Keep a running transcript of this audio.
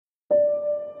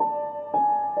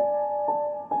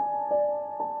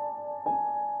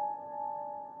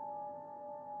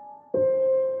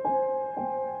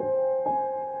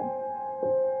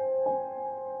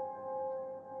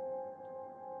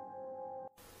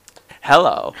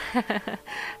Hello.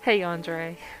 Hey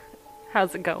Andre,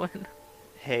 how's it going?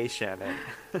 Hey Shannon.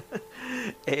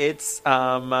 It's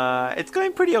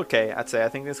going pretty okay, I'd say. I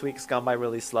think this week's gone by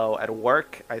really slow at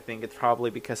work. I think it's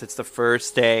probably because it's the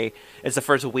first day, it's the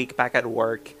first week back at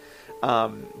work.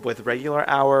 With regular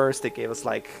hours, they gave us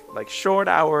like short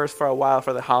hours for a while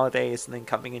for the holidays, and then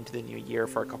coming into the new year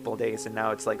for a couple of days, and now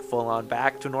it's like full on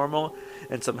back to normal,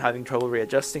 and so I'm having trouble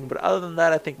readjusting. But other than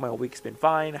that, I think my week's been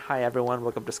fine. Hi everyone,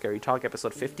 welcome to Scary Talk,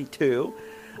 episode 52.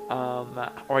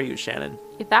 How are you, Shannon?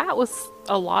 That was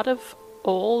a lot of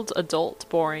old adult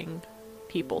boring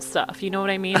people stuff. You know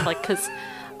what I mean? Like, cause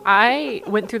I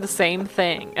went through the same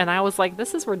thing, and I was like,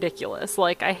 this is ridiculous.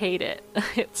 Like, I hate it.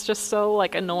 It's just so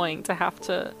like annoying to have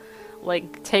to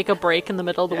like take a break in the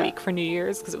middle of the week for New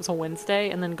Year's because it was a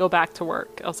Wednesday, and then go back to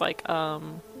work. I was like,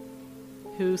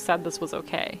 who said this was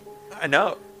okay? I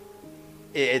know.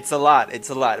 It's a lot. It's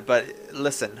a lot. But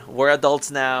listen, we're adults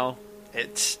now.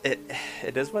 It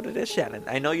is what it is, Shannon.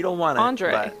 I know you don't want it,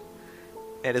 Andre, but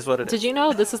it is what it is. did you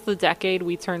know this is the decade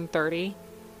we turned 30?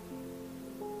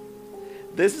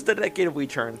 This is the decade we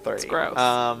turn 30. It's gross.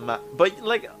 But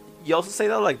like you also say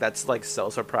that like that's like so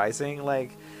surprising.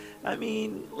 Like, I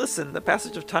mean, listen, the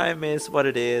passage of time is what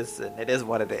it is, and it is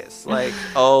what it is. Like,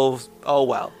 oh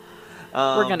well.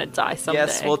 We're gonna die someday.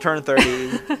 Yes, we'll turn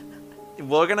 30.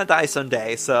 We're gonna die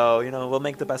someday, so we'll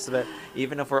make the best of it,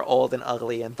 even if we're old and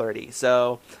ugly and 30.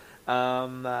 So,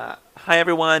 hi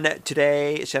everyone.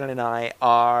 Today, Shannon and I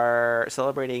are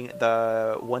celebrating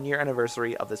the 1 year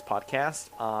anniversary of this podcast,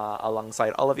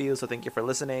 alongside all of you. So thank you for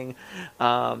listening.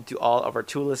 To all of our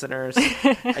 2 listeners,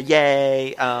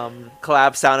 yay!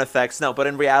 Collab sound effects. No, but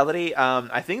in reality,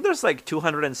 I think there's like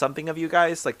 200 and something of you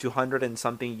guys, like 200 and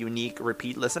something unique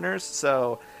repeat listeners.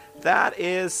 So that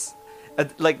is.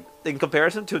 Like, in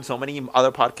comparison to so many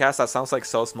other podcasts, that sounds like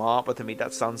so small, but to me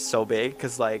that sounds so big,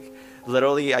 because like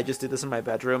literally I just do this in my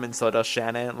bedroom, and so does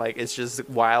Shannon. Like, it's just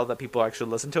wild that people actually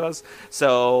listen to us.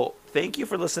 So thank you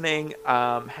for listening.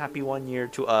 Happy 1 year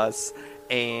to us,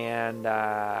 and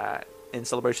in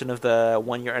celebration of the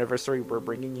 1 year anniversary, we're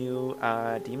bringing you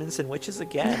Demons and Witches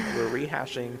again. We're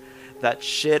rehashing that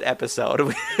shit episode.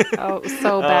 Oh, it was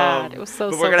so bad. It was so.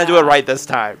 But so we're gonna bad. do it right this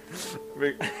time.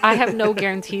 I have no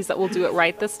guarantees that we'll do it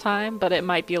right this time, but it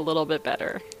might be a little bit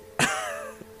better.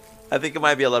 I think it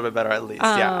might be a little bit better at least.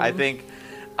 Yeah, I think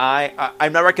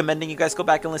I'm not recommending you guys go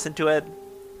back and listen to it.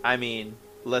 I mean,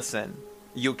 listen,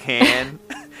 you can,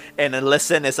 and a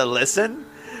listen is a listen.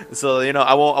 So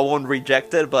I won't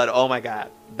reject it. But oh my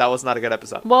god, that was not a good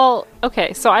episode. Well,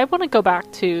 okay, so I want to go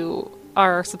back to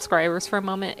our subscribers for a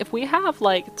moment. If we have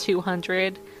like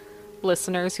 200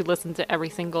 listeners who listen to every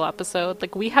single episode,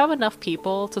 like, we have enough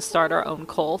people to start our own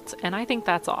cult, and I think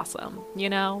that's awesome.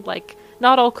 Like,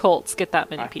 not all cults get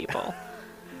that many people.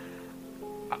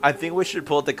 I think we should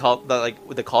pull the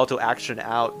call to action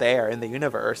out there in the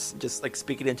universe, just like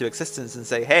speak it into existence and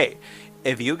say, hey,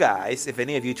 if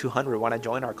any of you 200 want to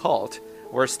join our cult,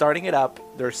 we're starting it up.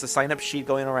 There's a sign up sheet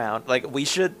going around. Like, we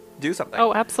should do something.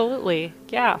 Oh, absolutely.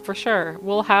 Yeah, for sure.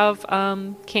 We'll have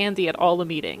candy at all the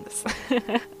meetings.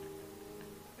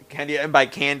 Candy, and by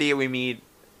candy we mean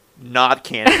not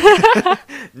candy.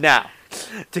 Now,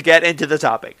 to get into the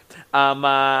topic,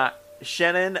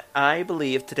 Shannon, I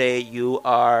believe today you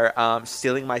are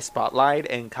stealing my spotlight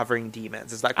and covering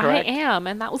demons. Is that correct? I am,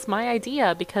 and that was my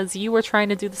idea because you were trying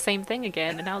to do the same thing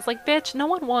again, and I was like, bitch, no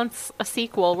one wants a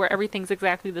sequel where everything's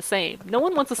exactly the same. No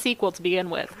one wants a sequel to begin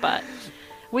with, but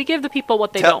we give the people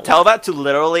what they don't tell want. that to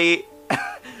literally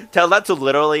Tell that to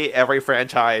literally every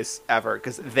franchise ever,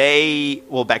 because they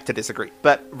will beg to disagree.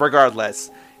 But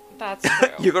regardless, that's true.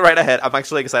 You go right ahead. I'm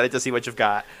actually excited to see what you've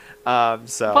got.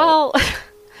 Well,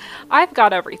 I've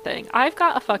got everything. I've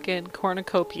got a fucking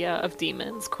cornucopia of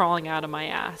demons crawling out of my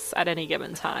ass at any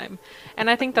given time, and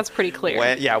I think that's pretty clear.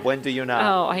 When do you not?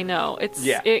 Oh, I know.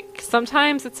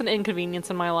 Sometimes it's an inconvenience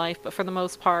in my life, but for the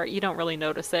most part, you don't really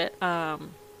notice it.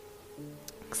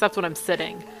 Except when I'm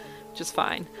sitting, which is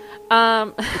fine.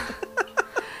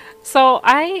 So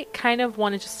I kind of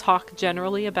want to just talk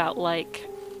generally about, like,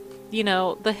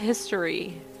 the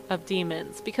history of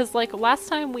demons, because like last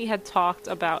time we had talked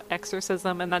about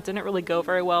exorcism, and that didn't really go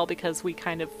very well because we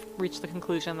kind of reached the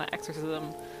conclusion that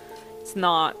exorcism is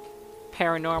not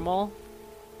paranormal.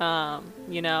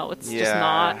 It's just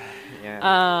not.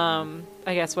 Yeah.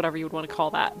 I guess whatever you would want to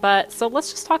call that. But so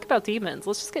let's just talk about demons.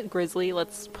 Let's just get grisly.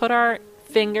 Let's put our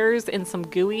fingers in some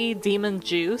gooey demon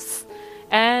juice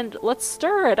and let's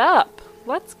stir it up.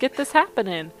 Let's get this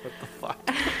happening. What the fuck?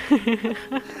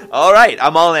 All right,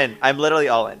 I'm all in. I'm literally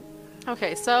all in.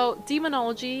 Okay, so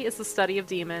demonology is the study of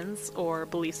demons or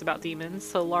beliefs about demons.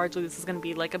 So largely this is going to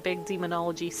be like a big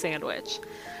demonology sandwich.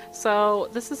 So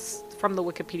this is from the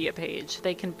Wikipedia page.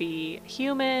 They can be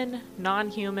human,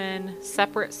 non-human,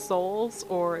 separate souls,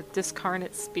 or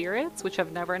discarnate spirits, which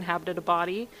have never inhabited a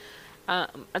body.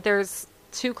 There's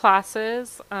two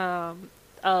classes of,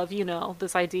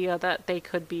 this idea that they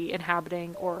could be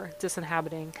inhabiting or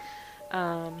disinhabiting.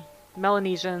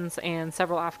 Melanesians and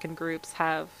several African groups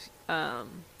have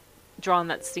drawn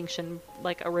that distinction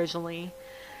like originally.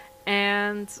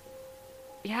 And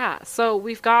yeah, so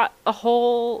we've got a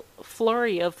whole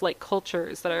flurry of like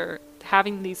cultures that are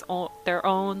having their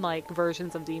own like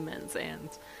versions of demons and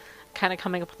kind of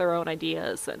coming up with their own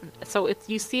ideas, and so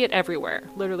you see it everywhere,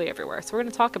 literally everywhere. So we're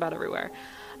going to talk about everywhere.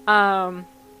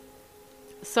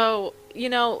 So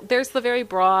there's the very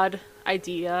broad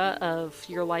idea of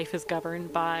your life is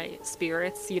governed by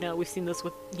spirits. We've seen this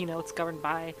with it's governed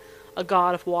by a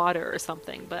god of water or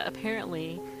something, but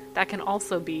apparently that can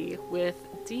also be with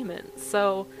demons.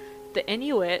 So the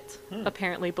Inuit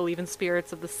apparently believe in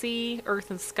spirits of the sea, earth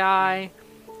and sky,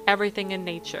 everything in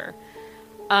nature.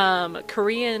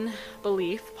 Korean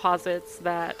belief posits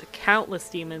that countless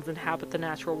demons inhabit the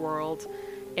natural world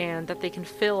and that they can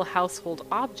fill household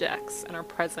objects and are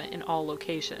present in all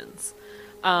locations.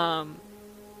 Some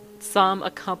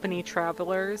accompany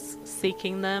travelers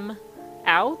seeking them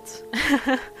out,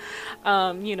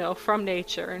 from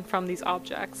nature and from these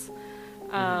objects.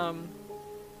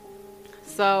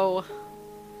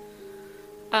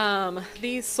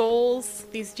 These souls,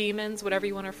 these demons, whatever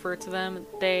you want to refer to them,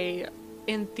 they,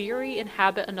 in theory,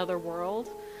 inhabit another world,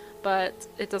 but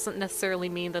it doesn't necessarily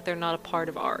mean that they're not a part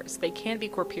of ours. They can be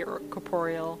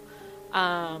corporeal,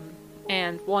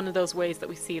 and one of those ways that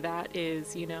we see that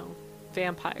is,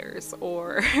 vampires,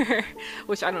 or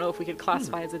which I don't know if we could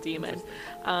classify as a demon.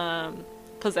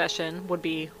 Possession would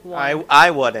be one.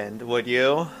 I wouldn't. Would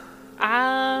you?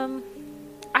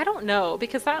 I don't know,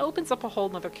 because that opens up a whole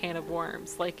nother can of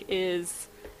worms. Like, is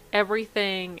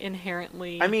everything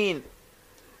inherently... I mean,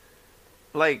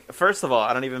 like, first of all,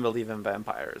 I don't even believe in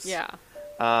vampires. Yeah.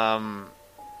 But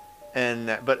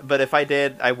if I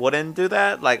did, I wouldn't do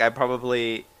that. Like, I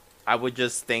would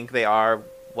just think they are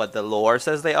what the lore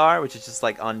says they are, which is just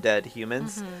like undead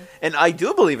humans. Mm-hmm. And I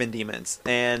do believe in demons.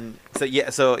 And so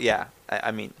yeah.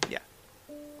 I mean, yeah.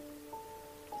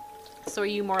 So are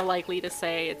you more likely to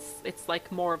say it's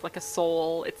like more of like a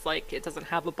soul? It's like it doesn't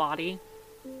have a body?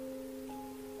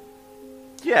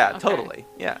 Yeah, okay. Totally.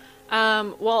 Yeah.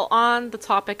 Well, on the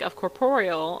topic of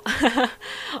corporeal,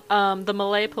 the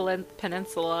Malay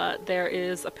Peninsula, there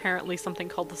is apparently something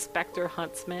called the Spectre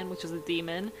Huntsman, which is a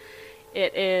demon.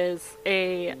 It is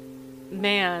a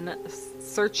man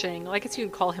searching, I guess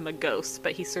you'd call him a ghost,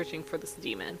 but he's searching for this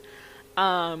demon.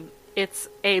 It's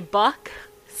a buck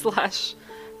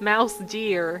 / mouse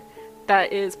deer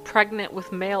that is pregnant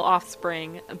with male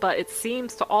offspring, but it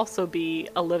seems to also be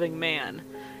a living man.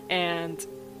 And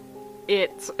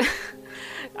it...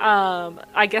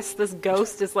 I guess this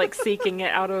ghost is like seeking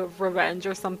it out of revenge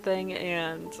or something,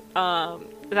 and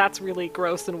that's really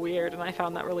gross and weird, and I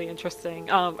found that really interesting.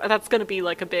 That's going to be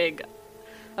like a big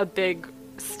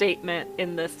statement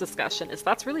in this discussion, is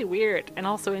that's really weird and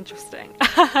also interesting.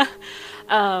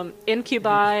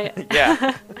 Incubi,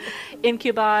 yeah.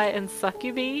 Incubi and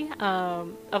succubi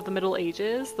of the Middle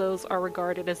Ages, those are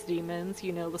regarded as demons.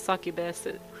 The succubus,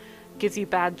 it gives you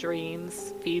bad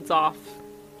dreams, feeds off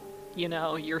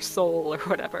your soul or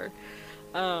whatever.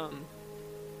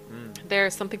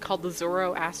 There's something called the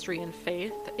Zoroastrian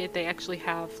faith. They actually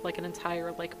have like an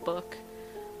entire like book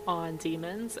on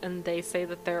demons, and they say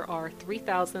that there are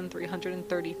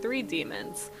 3,333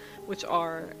 demons, which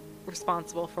are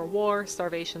responsible for war,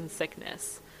 starvation,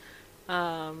 sickness.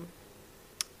 Yeah,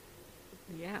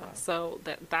 wow. So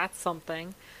that's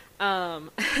something. Yeah.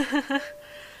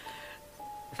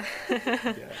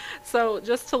 So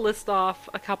just to list off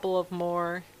a couple of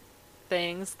more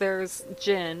things, there's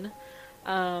jinn.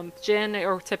 Jinn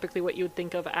are typically what you would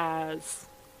think of as,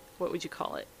 what would you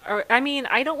call it? Or, I mean,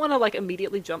 I don't want to like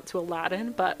immediately jump to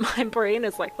Aladdin, but my brain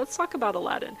is like, let's talk about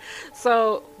Aladdin.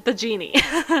 So the genie.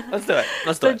 Let's do it.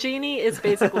 The genie is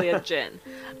basically a jinn.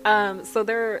 So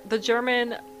this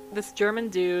German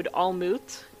dude,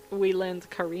 Almut Wieland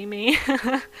Karimi,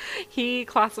 he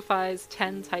classifies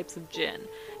 10 types of jinn,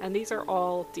 and these are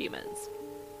all demons.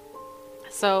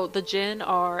 So the jinn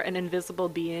are an invisible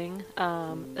being,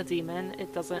 a demon.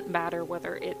 It doesn't matter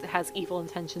whether it has evil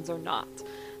intentions or not.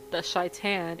 The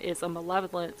shaitan is a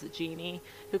malevolent genie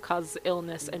who causes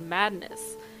illness and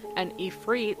madness. And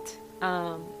Ifrit,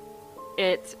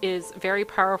 it is very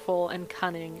powerful and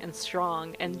cunning and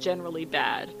strong and generally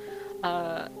bad.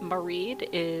 Marid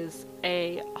is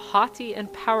a haughty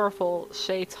and powerful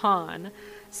shaitan.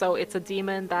 So it's a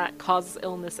demon that causes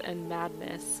illness and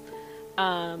madness.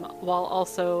 While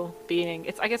also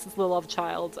being, I guess it's the love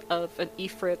child of an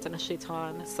Ifrit and a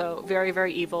shaitan. So very,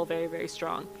 very evil, very, very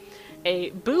strong.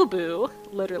 A boo-boo,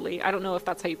 literally, I don't know if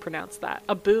that's how you pronounce that.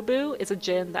 A boo-boo is a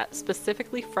jinn that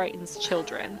specifically frightens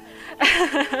children.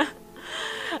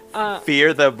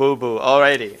 Fear the boo-boo.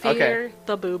 Alrighty. Fear Okay.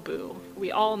 the boo-boo.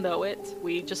 We all know it.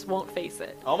 We just won't face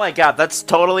it. Oh my god, that's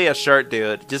totally a shirt,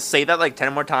 dude. Just say that like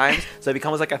 10 more times so it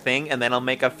becomes like a thing, and then I'll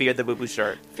make a Fear the boo-boo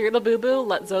shirt. Fear the boo-boo,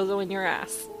 let Zozo in your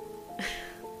ass.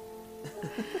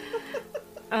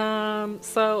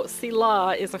 So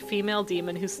Sila is a female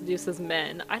demon who seduces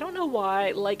men. I don't know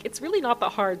why, like, it's really not that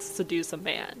hard to seduce a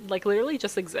man. Like, literally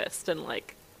just exist and,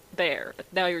 like, there.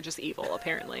 Now you're just evil,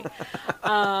 apparently.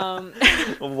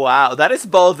 Wow, that is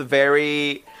both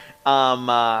very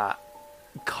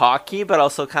cocky but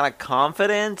also kind of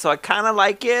confident, so I kind of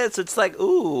like it. So it's like,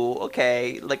 ooh,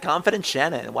 okay, like confident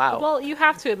Shannon. Wow. Well, you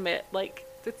have to admit, like,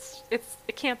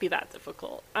 it can't be that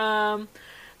difficult.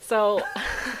 So,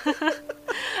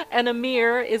 an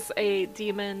Amir is a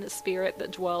demon spirit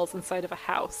that dwells inside of a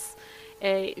house.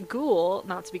 A ghoul,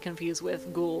 not to be confused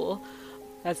with ghoul,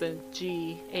 as in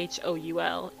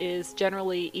Ghoul, is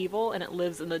generally evil and it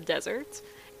lives in the desert.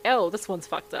 Oh, this one's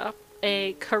fucked up.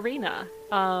 A Karina.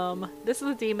 This is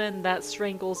a demon that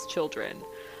strangles children.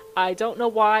 I don't know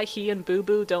why he and Boo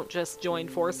Boo don't just join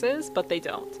forces, but they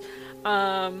don't.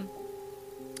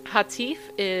 Hatif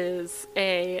is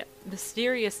a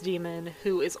mysterious demon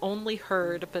who is only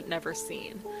heard but never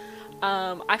seen.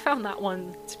 I found that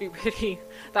one to be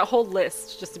that whole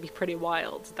list just to be pretty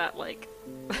wild. That, like,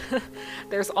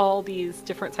 there's all these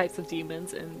different types of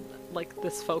demons in, like,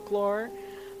 this folklore.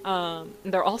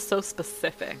 They're all so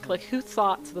specific. Like, who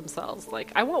thought to themselves,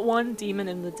 like, I want one demon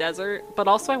in the desert, but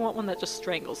also I want one that just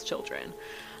strangles children.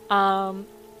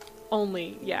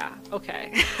 Only, yeah,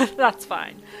 okay. That's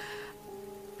fine.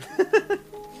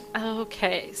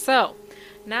 Okay, so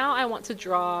now I want to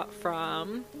draw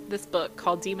from this book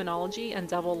called Demonology and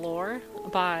Devil Lore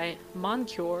by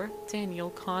Moncure Daniel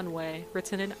Conway,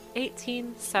 written in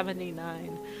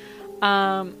 1879.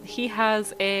 He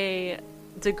has a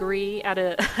degree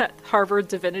at Harvard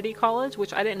Divinity College,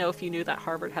 which I didn't know if you knew that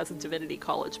Harvard has a divinity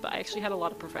college, but I actually had a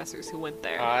lot of professors who went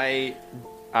there. I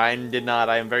did not.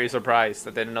 I am very surprised.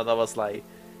 I didn't know that was like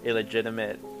a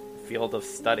legitimate field of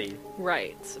study.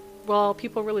 Right. Well,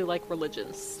 people really like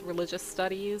religious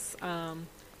studies,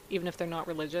 even if they're not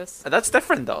religious. That's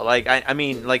different though. Like I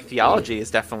mean, like theology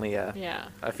is definitely a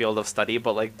field of study,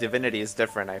 but like divinity is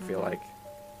different. I feel like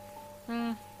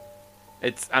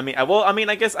it's. I mean,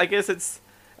 I guess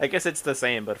it's the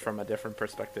same, but from a different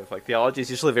perspective. Like theology is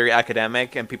usually very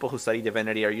academic, and people who study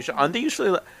divinity aren't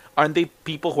they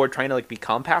people who are trying to like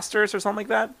become pastors or something like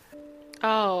that?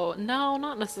 Oh no,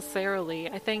 not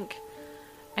necessarily.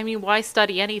 I mean, why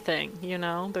study anything, you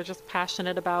know? They're just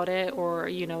passionate about it, or,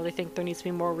 you know, they think there needs to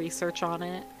be more research on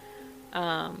it.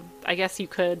 I guess you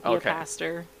could be a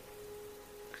pastor.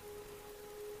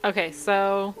 Okay,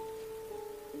 so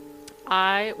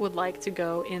I would like to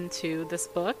go into this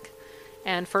book,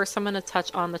 and first I'm going to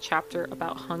touch on the chapter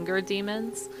about hunger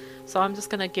demons. So I'm just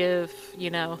going to give, you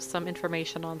know, some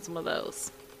information on some of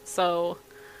those. So,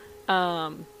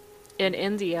 in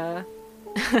India...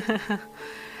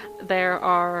 There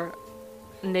are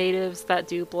natives that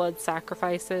do blood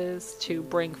sacrifices to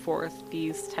bring forth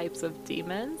these types of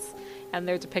demons, and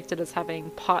they're depicted as having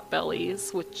pot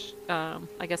bellies, which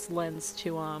I guess lends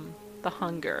to the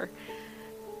hunger.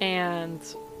 And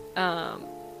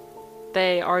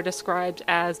they are described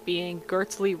as being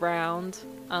girtily round,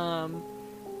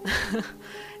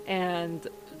 and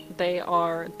they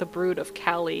are the brood of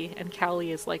Kali, and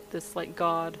Kali is like this like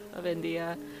god of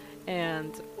India,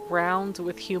 and round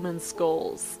with human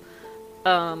skulls.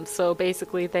 So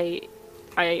basically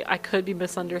I could be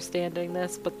misunderstanding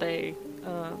this, but the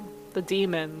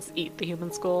demons eat the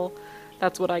human skull.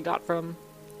 That's what I got from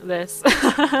this.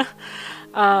 So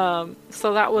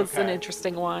that was an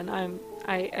interesting one.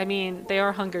 I mean, they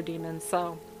are hunger demons,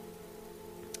 so.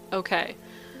 Okay.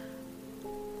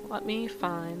 Let me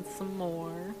find some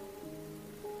more.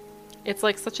 It's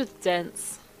like such a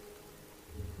dense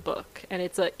book, and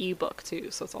it's an ebook too,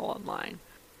 so it's all online.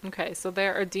 Okay, so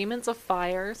there are demons of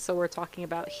fire, so we're talking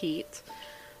about heat.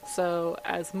 So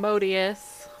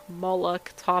Asmodeus,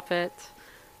 Moloch, Tophet.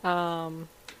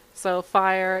 So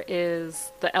fire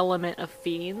is the element of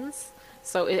fiends,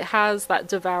 so it has that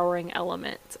devouring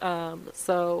element.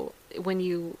 So when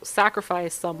you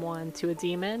sacrifice someone to a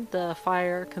demon, the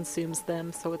fire consumes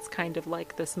them, so it's kind of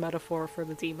like this metaphor for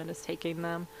the demon is taking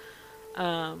them.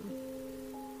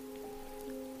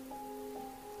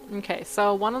 Okay,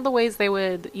 so one of the ways they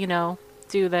would,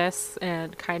 do this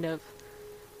and kind of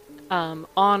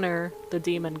honor the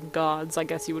demon gods, I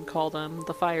guess you would call them,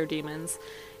 the fire demons,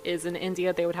 is in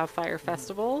India they would have fire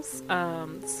festivals.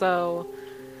 So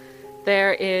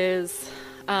there is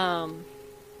a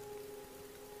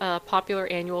popular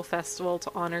annual festival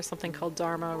to honor something called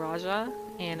Dharma Raja,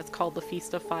 and it's called the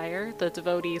Feast of Fire. The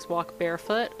devotees walk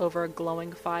barefoot over a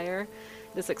glowing fire.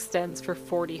 This extends for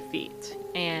 40 feet,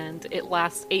 and it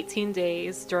lasts 18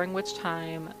 days, during which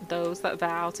time those that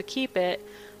vow to keep it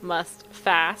must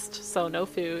fast, so no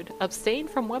food, abstain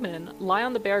from women, lie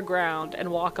on the bare ground,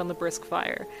 and walk on the brisk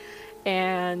fire.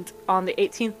 And on the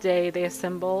 18th day, they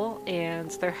assemble, and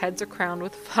their heads are crowned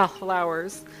with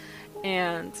flowers,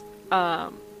 and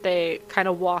they kind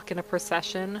of walk in a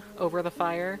procession over the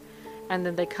fire, and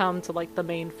then they come to like the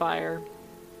main fire,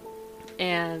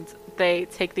 and they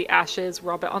take the ashes,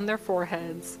 rub it on their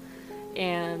foreheads,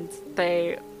 and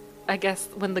they, I guess,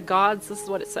 when the gods, this is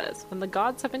what it says, when the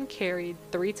gods have been carried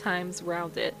 3 times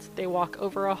round it, they walk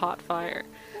over a hot fire.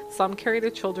 Some carry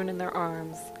their children in their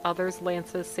arms, others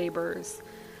lances, sabers.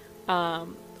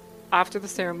 After the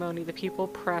ceremony, the people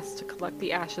press to collect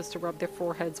the ashes to rub their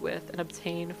foreheads with and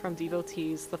obtain from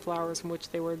devotees the flowers from which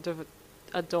they were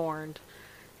adorned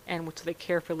and which they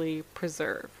carefully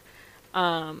preserve.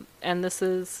 And this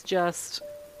is just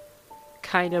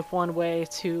kind of one way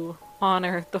to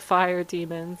honor the fire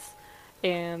demons.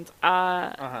 And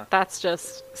that's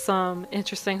just some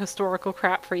interesting historical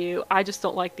crap for you. I just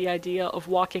don't like the idea of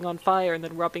walking on fire and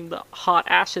then rubbing the hot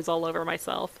ashes all over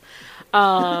myself.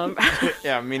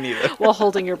 Yeah, me neither. While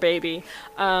holding your baby.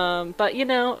 But,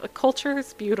 culture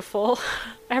is beautiful.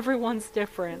 Everyone's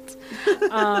different.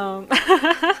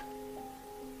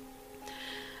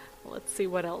 Let's see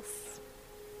what else.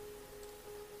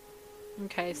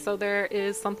 Okay, so there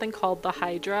is something called the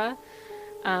Hydra.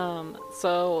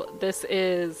 So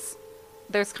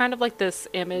there's kind of like this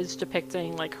image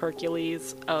depicting like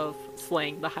Hercules of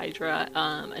slaying the Hydra.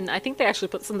 And I think they actually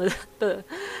put some of the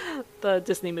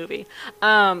Disney movie.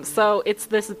 So it's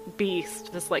this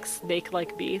beast, this like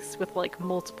snake-like beast with like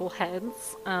multiple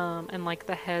heads. And like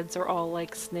the heads are all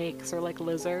like snakes or like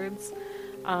lizards.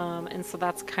 And so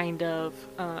that's kind of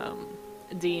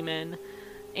demon.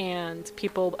 And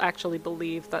people actually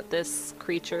believe that this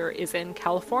creature is in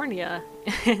California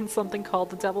in something called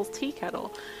the Devil's Tea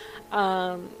Kettle,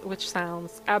 which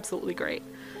sounds absolutely great.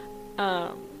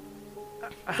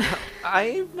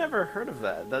 I've never heard of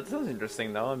that. That sounds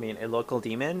interesting, though. I mean, a local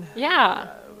demon? Yeah.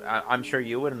 I'm sure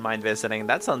you wouldn't mind visiting.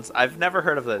 I've never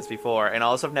heard of this before, and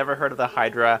also I've never heard of the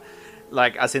Hydra,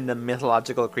 like, as in the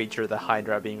mythological creature, the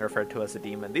Hydra being referred to as a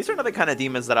demon. These are not the kind of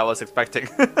demons that I was expecting.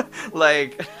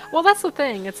 Like... Well, that's the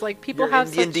thing. It's like people your have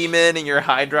Indian demon and your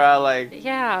Hydra, like...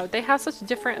 Yeah, they have such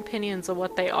different opinions of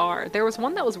what they are. There was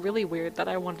one that was really weird that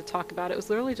I wanted to talk about. It was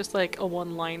literally just like a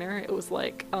one-liner. It was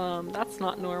like, that's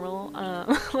not normal.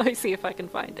 Let me see if I can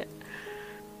find it.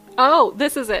 Oh,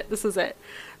 this is it. This is it.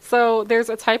 So there's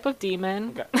a type of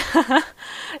demon. Okay.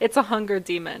 It's a hunger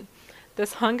demon.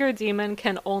 This hunger demon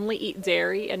can only eat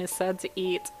dairy and is said to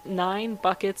eat 9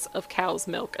 buckets of cow's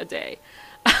milk a day.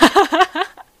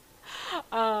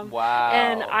 Wow.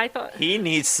 And I thought... He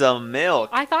needs some milk.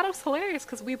 I thought it was hilarious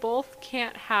because we both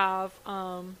can't have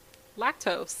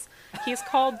lactose. He's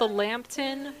called the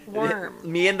Lambton worm.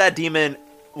 Me and that demon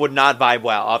would not vibe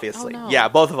well, obviously. Oh, no. Yeah,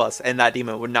 both of us and that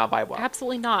demon would not vibe well.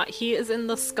 Absolutely not. He is in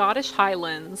the Scottish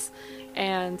Highlands,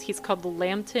 and he's called the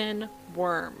Lambton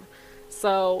worm.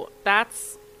 So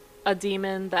that's a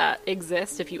demon that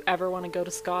exists if you ever want to go to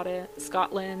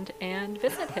Scotland and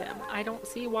visit him. I don't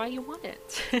see why you want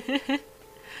it.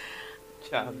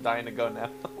 Yeah, I'm dying to go now.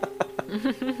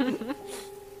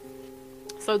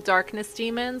 So darkness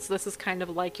demons, this is kind of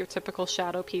like your typical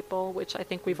shadow people, which I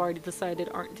think we've already decided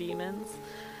aren't demons.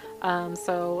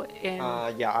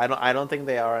 Yeah, I don't think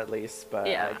they are, at least, but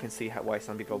yeah. I can see why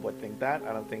some people would think that.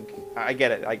 I don't think... I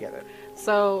get it.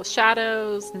 So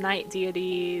shadows, night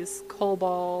deities,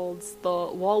 kobolds, the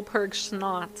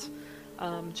Walpurgisnacht,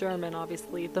 German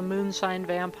obviously, the moonshine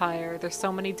vampire. There's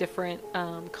so many different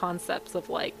concepts of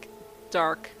like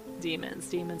dark demons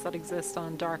that exist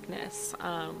on darkness.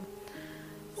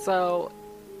 So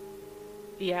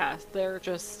yeah, they're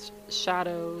just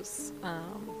shadows.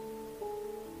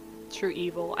 True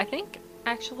evil. I think,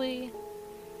 actually,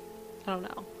 I don't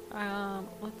know.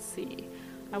 Let's see.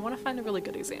 I want to find a really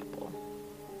good example.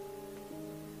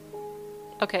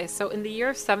 Okay, so in the year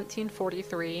of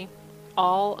 1743,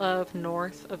 all of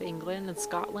north of England and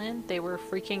Scotland, they were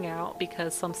freaking out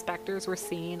because some specters were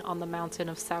seen on the mountain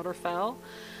of Souterfell.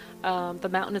 The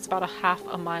mountain is about a half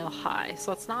a mile high,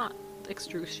 so it's not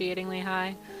excruciatingly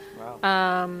high.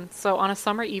 Wow. So on a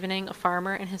summer evening, a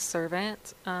farmer and his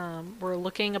servant were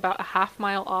looking about a half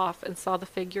mile off and saw the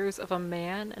figures of a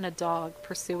man and a dog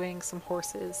pursuing some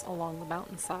horses along the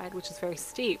mountainside, which is very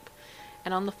steep.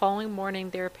 And on the following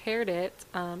morning, they repaired it,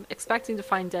 expecting to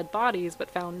find dead bodies, but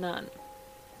found none.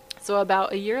 So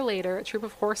about a year later, a troop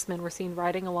of horsemen were seen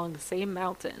riding along the same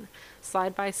mountain,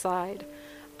 side by side,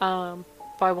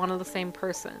 by one of the same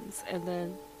persons. And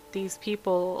then these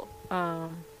people,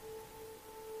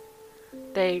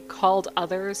 they called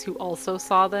others who also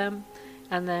saw them.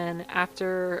 And then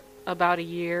after about a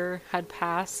year had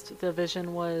passed, the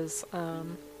vision was,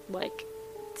 like,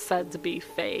 said to be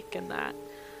fake, and that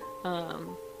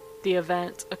the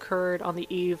event occurred on the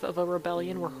eve of a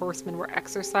rebellion where horsemen were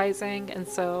exercising, and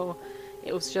so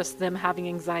it was just them having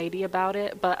anxiety about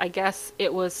it. But I guess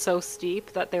it was so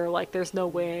steep that they were like, there's no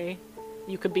way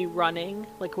you could be running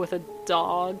like with a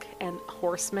dog and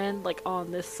horsemen like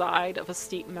on this side of a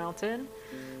steep mountain.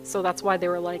 So that's why they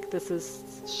were like, this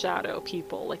is shadow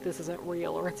people, like this isn't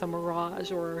real, or it's a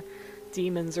mirage, or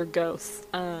demons or ghosts.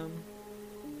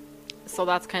 So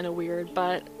that's kind of weird,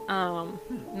 but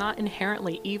not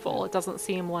inherently evil. It doesn't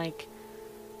seem like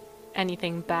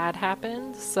anything bad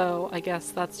happened, so I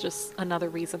guess that's just another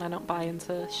reason I don't buy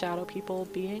into shadow people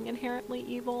being inherently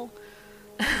evil.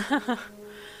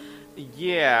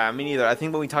 Yeah, me neither. I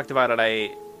think when we talked about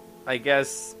it, I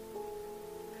guess,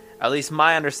 at least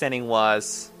my understanding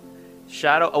was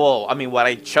shadow. Well, I mean, what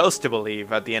I chose to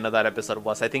believe at the end of that episode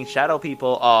was I think shadow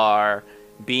people are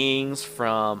beings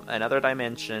from another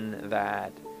dimension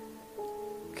that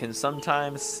can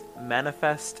sometimes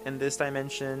manifest in this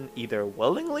dimension either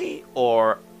willingly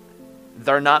or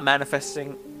they're not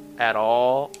manifesting at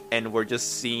all and we're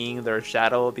just seeing their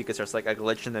shadow because there's like a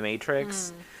glitch in the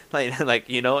matrix. Like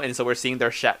you know, and so we're seeing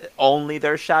their only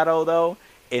their shadow though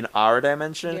in our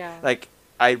dimension. Yeah.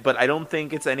 But I don't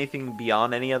think it's anything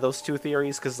beyond any of those two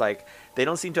theories, because like they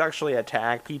don't seem to actually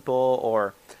attack people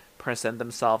or present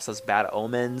themselves as bad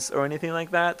omens or anything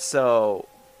like that. So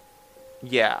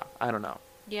yeah, I don't know.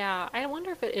 Yeah, I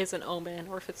wonder if it is an omen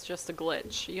or if it's just a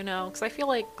glitch, you know? Because I feel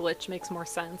like glitch makes more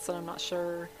sense, and I'm not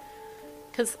sure.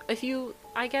 Because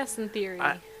I guess in theory,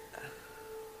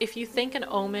 if you think an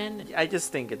omen... I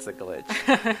just think it's a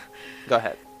glitch. Go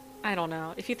ahead. I don't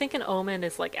know. If you think an omen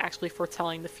is like actually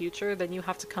foretelling the future, then you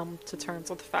have to come to terms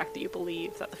with the fact that you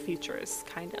believe that the future is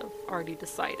kind of already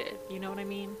decided. You know what I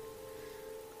mean?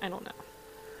 I don't know.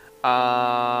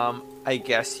 I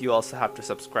guess you also have to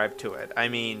subscribe to it. I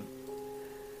mean,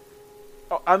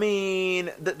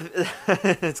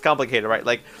 it's complicated, right?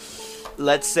 Like,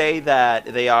 let's say that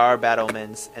they are bad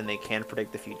omens and they can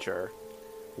predict the future.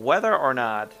 Whether or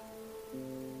not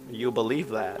you believe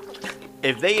that,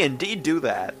 if they indeed do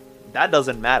that, that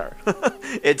doesn't matter.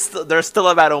 They're still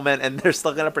a bad omen and they're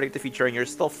still gonna predict the future, and you're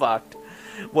still fucked,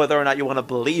 whether or not you want to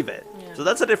believe it. Yeah. So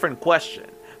that's a different question.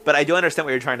 But I do understand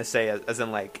what you're trying to say, as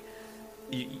in like,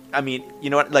 I mean, you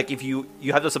know what? Like, if you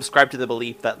have to subscribe to the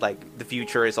belief that like the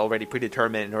future is already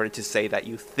predetermined in order to say that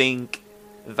you think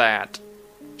that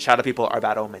shadow people are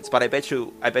bad omens. But I bet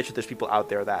you there's people out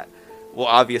there that, well,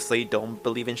 obviously don't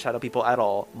believe in shadow people at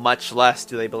all. Much less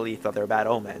do they believe that they're bad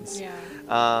omens. Yeah.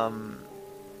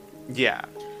 Yeah.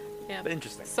 Yeah. But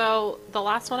interesting. So the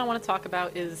last one I want to talk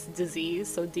about is disease.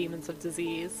 So demons of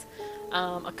disease.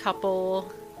 A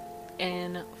couple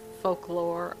in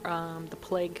folklore, the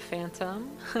plague phantom.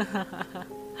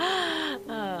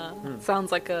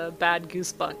 Sounds like a bad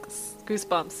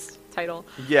Goosebumps title.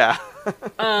 Yeah.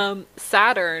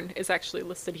 Saturn is actually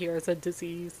listed here as a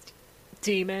diseased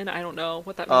demon. I don't know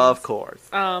what that means. Of course.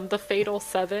 The Fatal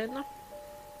Seven,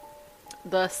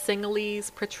 the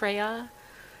Singhalese Praetia,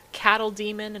 cattle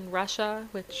demon in Russia,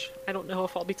 which I don't know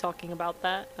if I'll be talking about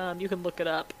that. You can look it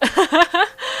up.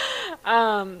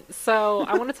 So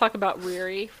I want to talk about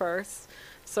Riri first.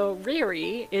 So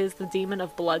Riri is the demon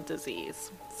of blood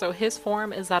disease. So his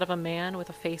form is that of a man with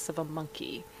a face of a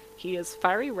monkey. He is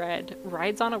fiery red,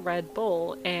 rides on a red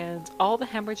bull, and all the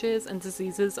hemorrhages and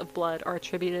diseases of blood are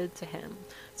attributed to him.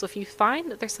 So if you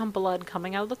find that there's some blood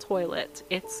coming out of the toilet,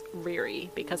 it's Riri,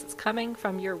 because it's coming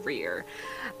from your rear.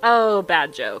 Oh,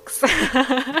 bad jokes.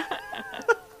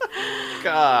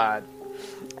 God.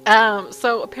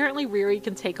 So apparently Riri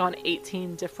can take on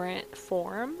 18 different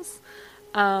forms.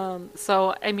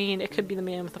 So, I mean, it could be the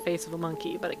man with the face of a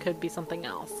monkey, but it could be something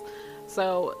else.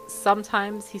 So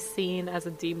sometimes he's seen as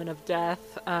a demon of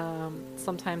death.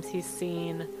 Sometimes he's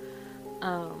seen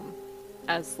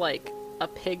as like a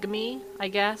pygmy, I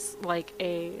guess, like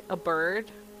a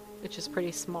bird, which is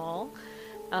pretty small.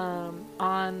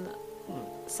 On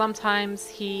Sometimes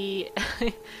he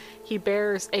he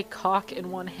bears a cock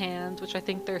in one hand, which I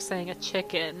think they're saying a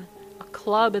chicken, a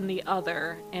club in the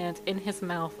other, and in his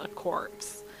mouth a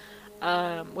corpse,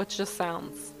 which just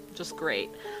sounds just great.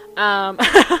 Um,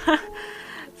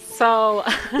 so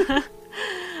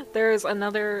there's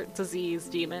another disease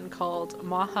demon called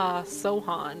Maha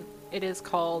Sohan. It is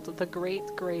called the Great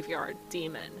Graveyard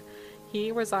Demon.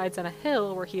 He resides on a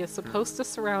hill where he is supposed to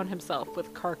surround himself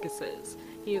with carcasses.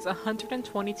 He is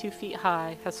 122 feet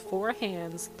high, has 4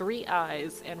 hands, 3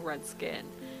 eyes, and red skin.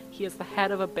 He is the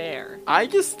head of a bear. I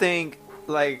just think,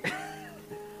 like,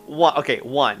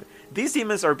 one, these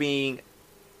demons are being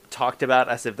talked about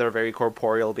as if they're very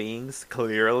corporeal beings,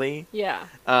 clearly. Yeah.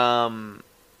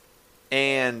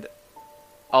 And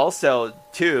also,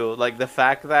 two, like, the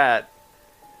fact that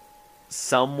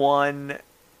someone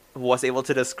was able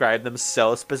to describe them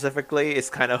so specifically is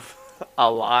kind of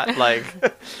a lot. Like,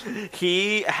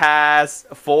 he has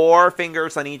 4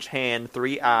 fingers on each hand,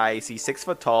 3 eyes. He's 6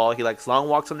 foot tall. He likes long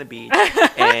walks on the beach,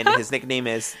 and his nickname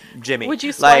is Jimmy. Would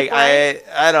you swipe right?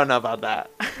 I don't know about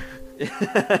that.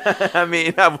 I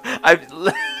mean,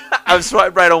 I've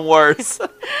swiped right on worse.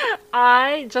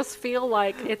 I just feel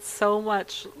like it's so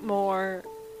much more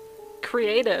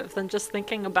creative than just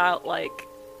thinking about, like,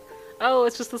 oh,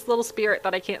 it's just this little spirit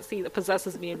that I can't see that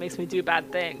possesses me and makes me do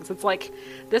bad things. It's like,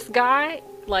 this guy,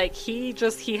 like, he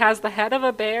has the head of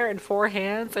a bear and 4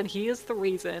 hands, and he is the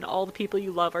reason all the people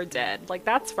you love are dead. Like,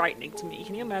 that's frightening to me.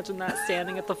 Can you imagine that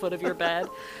standing at the foot of your bed?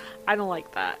 I don't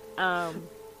like that.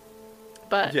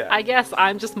 But yeah. I guess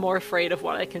I'm just more afraid of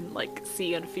what I can, like,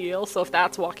 see and feel. So if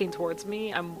that's walking towards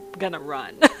me, I'm gonna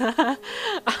run.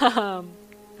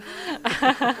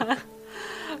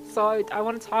 So I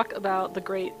want to talk about the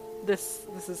great... This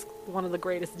is one of the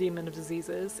greatest demon of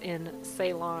diseases in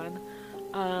Ceylon.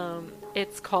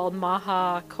 It's called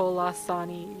Maha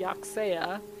Kolasani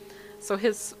Yakseya. So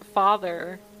his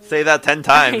father... Say that 10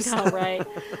 times. I know, right?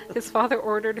 His father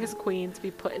ordered his queen to be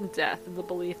put in death in the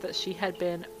belief that she had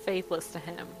been faithless to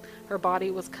him. Her body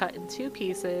was cut in 2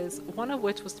 pieces, one of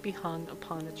which was to be hung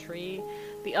upon a tree,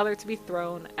 the other to be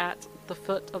thrown at the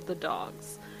foot of the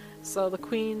dogs. So the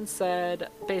queen said,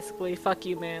 basically, fuck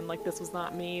you, man, like, this was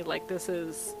not me, like, this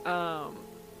is,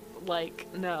 like,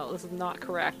 no, this is not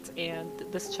correct, and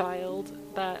this child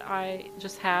that I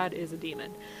just had is a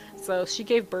demon. So she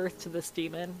gave birth to this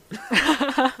demon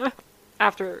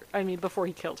before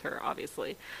he killed her,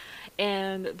 obviously.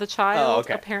 And the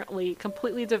child apparently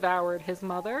completely devoured his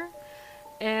mother.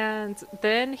 And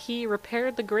then he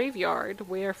repaired the graveyard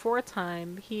where for a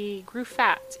time he grew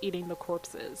fat eating the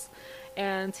corpses.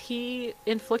 And he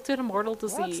inflicted a mortal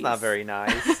disease. Well, that's not very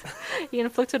nice. He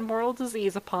inflicted mortal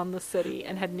disease upon the city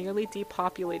and had nearly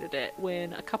depopulated it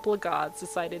when a couple of gods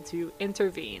decided to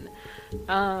intervene.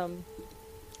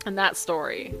 And that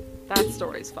story's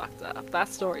fucked up. That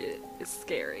story is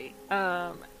scary.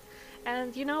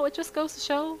 And, you know, it just goes to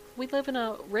show we live in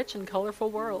a rich and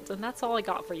colorful world. And that's all I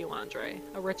got for you, Andre.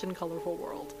 A rich and colorful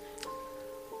world.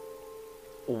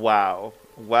 Wow.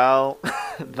 Well,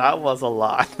 that was a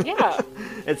lot. Yeah.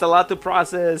 It's a lot to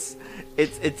process.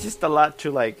 It's just a lot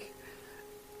to, like,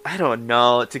 I don't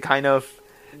know, to kind of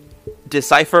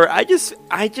decipher. I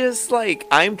just like,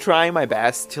 I'm trying my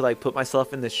best to, like, put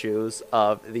myself in the shoes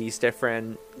of these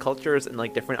different cultures and,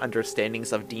 like, different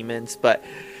understandings of demons, but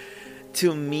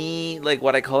to me, like,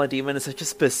 what I call a demon is such a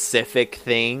specific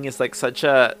thing. It's like such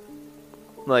a,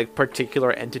 like,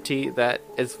 particular entity that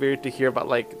it's weird to hear about,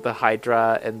 like, the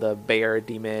Hydra and the bear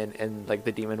demon and, like,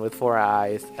 the demon with 4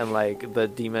 eyes and, like, the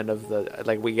demon of the,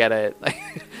 like, we get it. Like,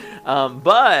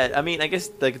 but I mean, I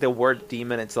guess, like, the word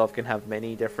demon itself can have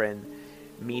many different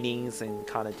meanings and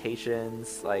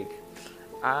connotations. Like,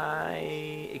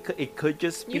 it could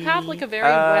just be, you have, like, a very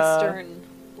Western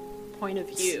point of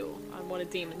view on what a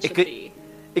demon should be.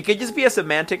 It could just be a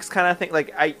semantics kind of thing.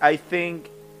 Like, I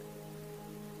think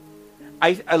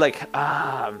I like,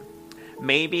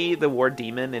 maybe the word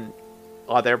demon in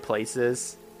other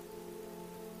places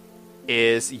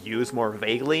is used more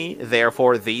vaguely,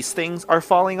 therefore these things are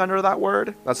falling under that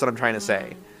word. That's what I'm trying to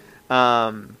say.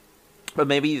 But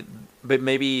maybe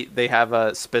they have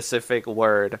a specific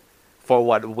word for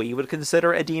what we would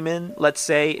consider a demon, let's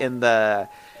say, in the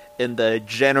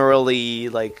generally,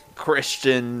 like,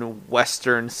 Christian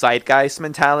Western zeitgeist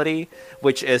mentality,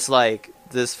 which is like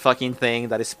this fucking thing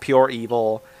that is pure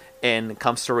evil and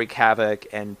comes to wreak havoc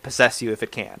and possess you if it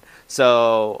can.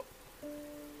 So,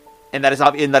 and that is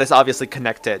obviously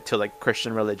connected to, like,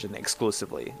 Christian religion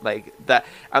exclusively. Like that.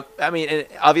 I mean,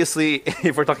 obviously,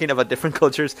 if we're talking about different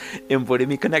cultures, it wouldn't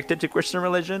be connected to Christian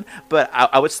religion. But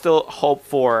I would still hope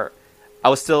for. I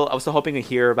was still hoping to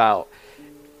hear about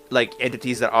like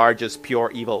entities that are just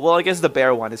pure evil. Well, I guess the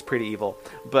bear one is pretty evil,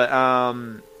 but I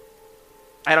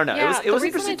don't know. Yeah, It was the reason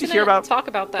interesting I to didn't hear about talk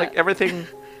about that. like everything.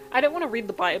 I didn't want to read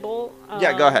the Bible.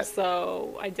 Yeah, go ahead.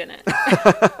 So I didn't.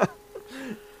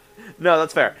 No,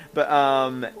 that's fair. But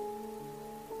I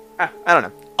don't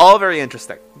know. All very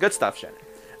interesting. Good stuff, Shannon.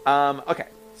 Okay,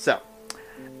 so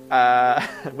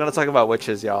I'm gonna talk about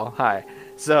witches, y'all. Hi.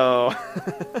 So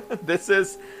this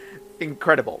is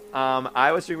incredible.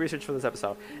 I was doing research for this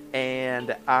episode,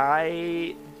 and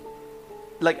I'm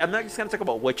not just going to talk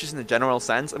about witches in the general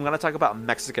sense. I'm going to talk about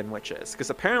Mexican witches,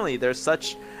 because apparently there's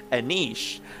such a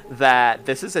niche that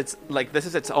this is its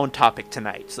own topic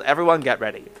tonight. So everyone get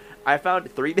ready. I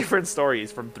found 3 different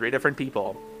stories from 3 different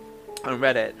people on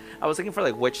Reddit. I was looking for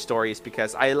like witch stories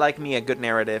because I like me a good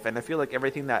narrative, and I feel like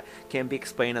everything that can be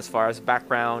explained as far as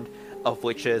background of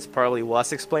witches probably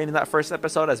was explained in that first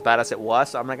episode, as bad as it was.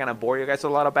 So I'm not gonna bore you guys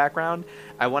with a lot of background.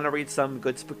 I want to read some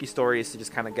good spooky stories to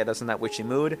just kind of get us in that witchy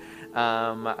mood.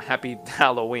 Happy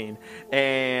Halloween,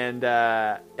 and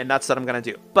that's what I'm gonna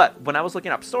do. But when I was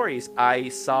looking up stories, I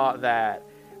saw that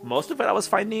most of it I was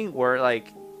finding were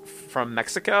like from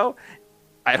Mexico.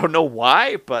 I don't know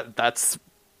why, but that's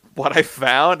what I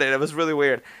found, and it was really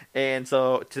weird. And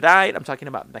so tonight I'm talking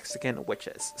about Mexican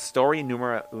witches. Story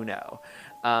numero uno.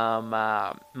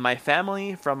 My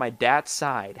family from my dad's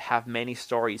side have many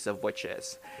stories of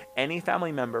witches. Any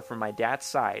family member from my dad's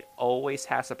side always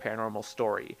has a paranormal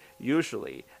story,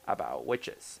 usually about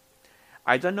witches.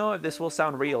 I don't know if this will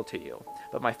sound real to you,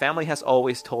 but my family has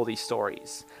always told these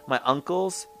stories. My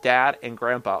uncles, dad, and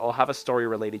grandpa all have a story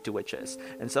related to witches,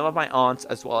 and some of my aunts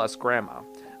as well as grandma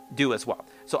do as well.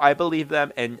 So I believe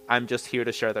them, and I'm just here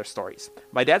to share their stories.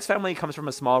 My dad's family comes from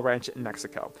a small ranch in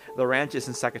Mexico. The ranch is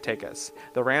in Zacatecas.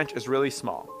 The ranch is really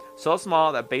small. So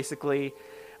small that basically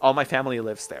all my family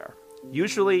lives there.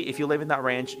 Usually, if you live in that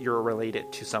ranch, you're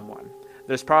related to someone.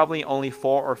 There's probably only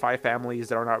 4 or 5 families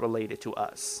that are not related to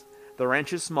us. The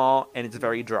ranch is small, and it's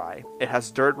very dry. It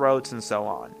has dirt roads and so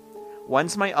on.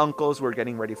 Once my uncles were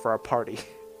getting ready for a party.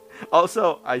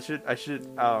 Also, I should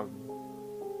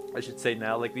say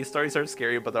now, like, these stories are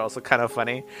scary, but they're also kind of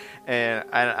funny, and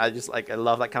I just I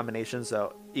love that combination.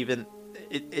 So even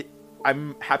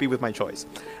I'm happy with my choice.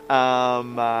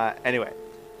 Anyway,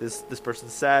 this person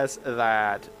says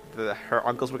that her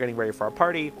uncles were getting ready for a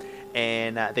party,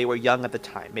 and they were young at the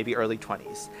time, maybe early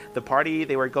 20s. The party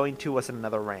they were going to was in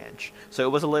another ranch, so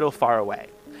it was a little far away.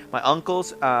 My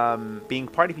uncles, being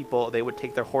party people, they would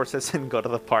take their horses and go to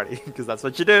the party, because that's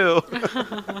what you do.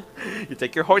 You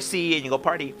take your horsey and you go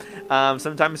party.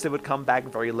 Sometimes they would come back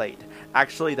very late.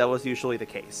 Actually, that was usually the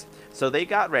case. So they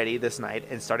got ready this night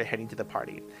and started heading to the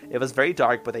party. It was very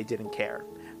dark, but they didn't care.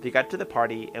 They got to the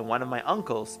party, and one of my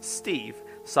uncles, Steve,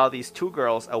 saw these 2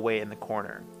 girls away in the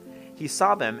corner. He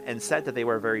saw them and said that they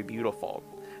were very beautiful.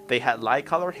 They had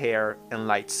light-colored hair and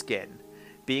light skin.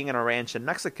 Being in a ranch in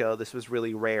Mexico, this was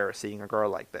really rare, seeing a girl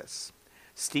like this.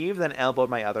 Steve then elbowed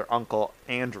my other uncle,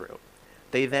 Andrew.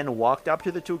 They then walked up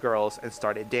to the 2 girls and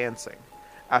started dancing.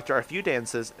 After a few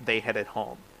dances, they headed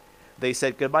home. They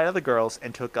said goodbye to the girls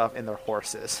and took off in their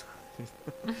horses.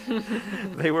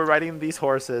 They were riding these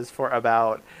horses for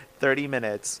about 30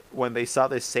 minutes when they saw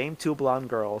the same 2 blonde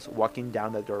girls walking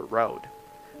down the dirt road.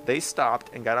 They stopped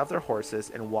and got off their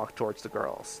horses and walked towards the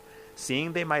girls,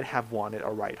 seeing they might have wanted a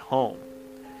ride home.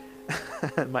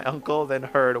 My uncle then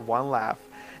heard one laugh,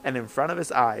 and in front of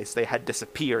his eyes they had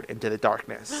disappeared into the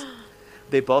darkness.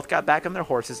 They both got back on their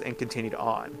horses and continued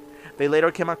on. They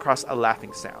later came across a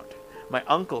laughing sound. My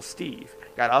uncle, Steve,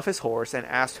 got off his horse and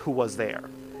asked who was there.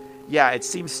 Yeah, it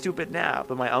seems stupid now,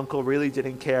 but my uncle really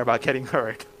didn't care about getting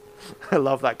hurt. I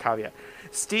love that caveat.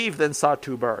 Steve then saw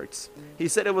 2 birds. He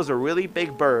said it was a really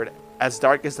big bird, as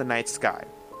dark as the night sky,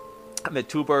 and the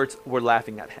 2 birds were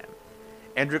laughing at him.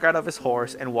 Andrew got off his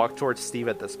horse and walked towards Steve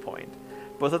at this point.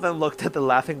 Both of them looked at the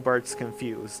laughing birds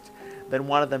confused. Then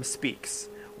one of them speaks.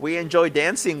 We enjoy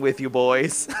dancing with you,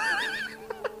 boys.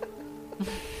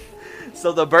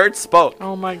 So the bird spoke.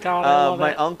 Oh my god, I love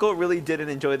my it. uncle really didn't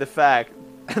enjoy the fact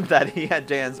that he had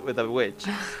danced with a witch.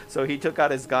 So he took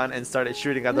out his gun and started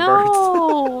shooting at the birds.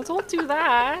 No, don't do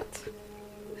that.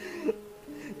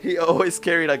 He always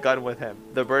carried a gun with him.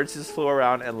 The birds just flew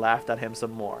around and laughed at him some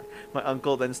more. My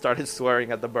uncle then started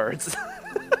swearing at the birds.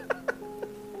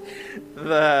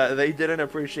 They didn't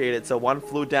appreciate it, so one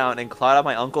flew down and clawed at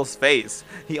my uncle's face.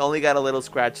 He only got a little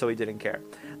scratch, so he didn't care.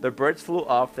 The birds flew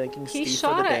off, thanking He Steve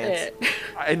shot for the at dance. it.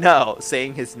 I know,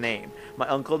 saying his name. My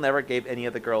uncle never gave any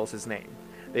of the girls his name.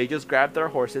 They just grabbed their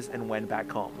horses and went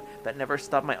back home. That never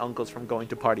stopped my uncles from going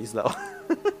to parties, though.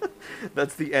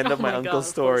 That's the end Oh of my my God, uncle's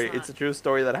of course story. not. It's a true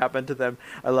story that happened to them.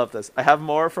 I love this. I have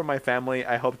more from my family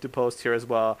I hope to post here as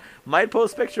well. Might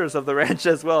post pictures of the ranch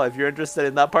as well if you're interested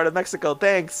in that part of Mexico.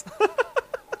 Thanks.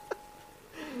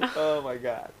 Oh my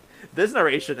god. This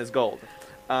narration is gold.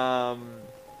 Um,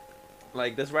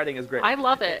 like, this writing is great. I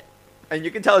love it. And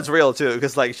you can tell it's real too,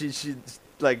 because like she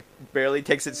like barely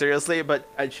takes it seriously, but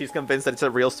she's convinced that it's a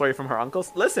real story from her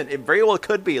uncles. Listen, it very well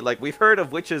could be. Like, we've heard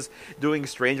of witches doing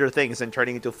stranger things and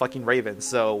turning into fucking ravens,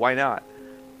 so why not?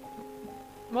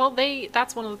 Well,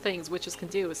 that's one of the things witches can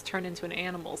do is turn into an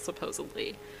animal,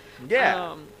 supposedly.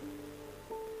 Yeah.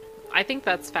 I think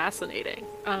that's fascinating.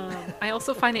 I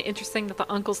also find it interesting that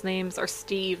the uncles' names are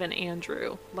Steve and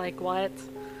Andrew. Like, what?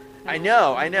 I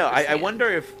know. I understand.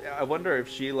 wonder if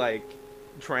she like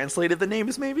translated the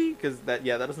names maybe, because that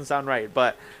doesn't sound right.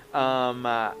 But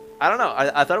I don't know.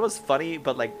 I thought it was funny,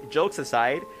 but like, jokes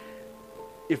aside,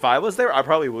 if I was there, I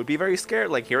probably would be very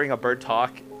scared. Like, hearing a bird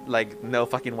talk, like, no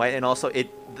fucking way, and also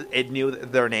it knew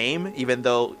their name even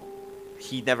though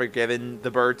he never given the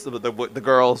birds the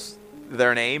girls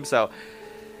their name. So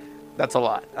that's a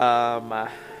lot.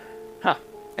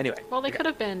 Anyway. Well, they could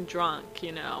have been drunk,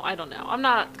 you know. I don't know. I'm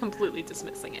not completely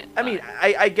dismissing it. I mean,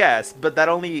 I guess, but that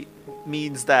only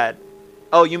means that.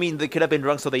 Oh, you mean they could have been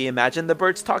drunk so they imagined the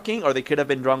birds talking, or they could have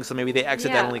been drunk so maybe they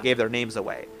accidentally Yeah. gave their names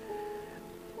away?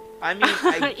 I mean,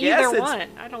 I Either guess one. I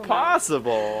it's don't know.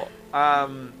 possible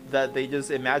that they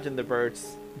just imagined the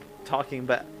birds talking,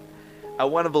 but I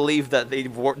want to believe that they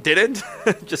didn't,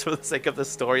 just for the sake of the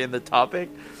story and the topic.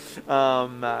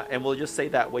 And we'll just say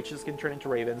that witches can turn into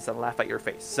ravens and laugh at your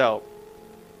face. So,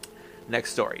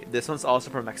 next story. This one's also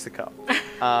from Mexico.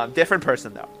 Different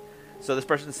person, though. So this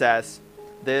person says,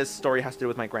 this story has to do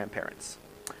with my grandparents.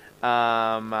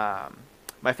 My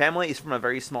family is from a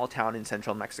very small town in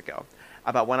central Mexico,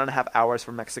 about 1.5 hours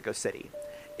from Mexico City.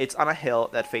 It's on a hill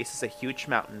that faces a huge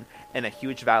mountain and a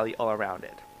huge valley all around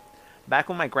it. Back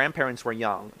when my grandparents were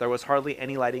young, there was hardly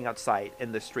any lighting outside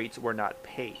and the streets were not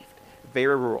paved.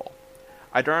 Very rural.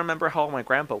 I don't remember how old my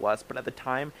grandpa was, but at the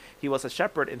time he was a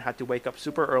shepherd and had to wake up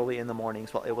super early in the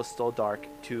mornings while it was still dark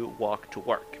to walk to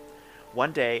work.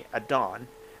 One day, at dawn,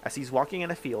 as he's walking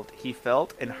in a field, he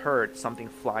felt and heard something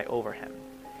fly over him.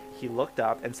 He looked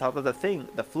up and saw that the thing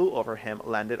that flew over him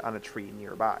landed on a tree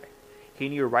nearby. He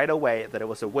knew right away that it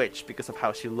was a witch because of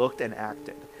how she looked and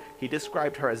acted. He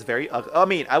described her as very ugly. I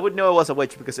mean, I would know it was a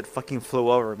witch because it fucking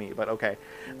flew over me, but okay.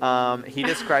 He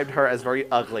described her as very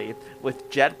ugly,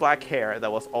 with jet black hair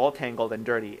that was all tangled and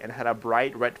dirty and had a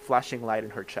bright red flashing light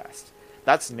in her chest.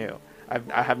 That's new.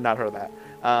 I have not heard that.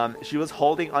 She was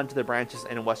holding onto the branches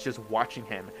and was just watching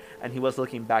him, and he was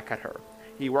looking back at her.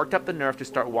 He worked up the nerve to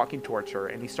start walking towards her,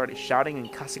 and he started shouting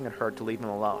and cussing at her to leave him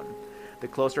alone. The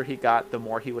closer he got, the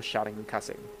more he was shouting and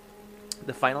cussing.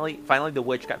 Finally, the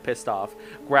witch got pissed off,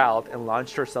 growled, and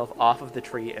launched herself off of the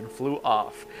tree and flew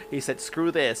off. He said,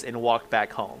 "Screw this," and walked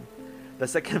back home. The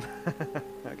second,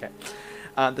 okay.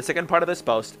 The second part of this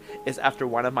post is after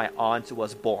one of my aunts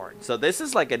was born. So this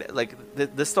is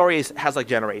this story has like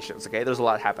generations. Okay, there's a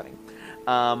lot happening.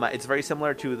 It's very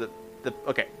similar to the.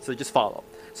 Okay, so just follow.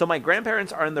 So my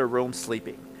grandparents are in their room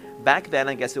sleeping. Back then,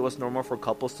 I guess it was normal for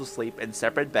couples to sleep in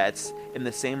separate beds in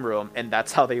the same room, and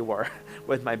that's how they were,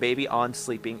 with my baby aunt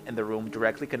sleeping in the room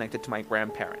directly connected to my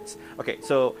grandparents. Okay,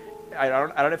 so I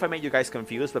don't know if I made you guys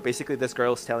confused, but basically this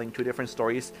girl is telling two different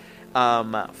stories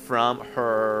from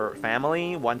her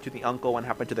family. One to the uncle, one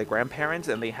happened to the grandparents,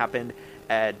 and they happened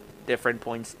at different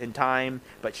points in time,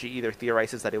 but she either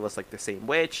theorizes that it was like the same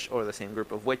witch or the same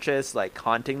group of witches like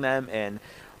haunting them, and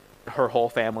her whole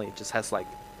family just has like,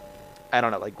 I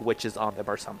don't know, like witches on them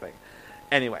or something.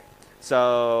 Anyway,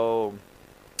 so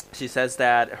she says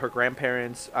that her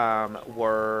grandparents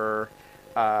were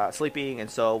sleeping,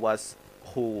 and so was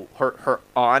her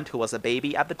aunt, who was a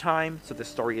baby at the time. So this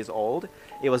story is old.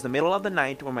 It was the middle of the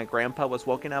night when my grandpa was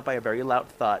woken up by a very loud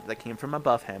thud that came from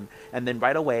above him, and then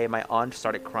right away my aunt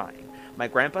started crying. My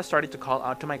grandpa started to call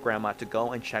out to my grandma to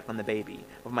go and check on the baby,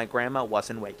 but my grandma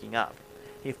wasn't waking up.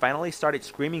 He finally started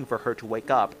screaming for her to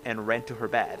wake up and ran to her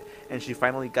bed, and she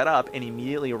finally got up and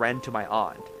immediately ran to my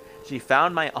aunt. She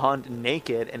found my aunt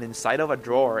naked and inside of a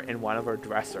drawer in one of her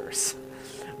dressers.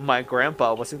 My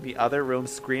grandpa was in the other room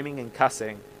screaming and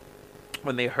cussing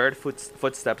when they heard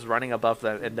footsteps running above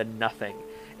them, and then nothing.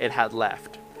 It had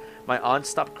left. My aunt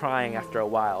stopped crying after a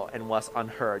while and was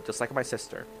unheard, just like my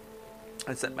sister.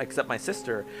 Except my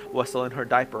sister was still in her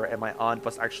diaper, and my aunt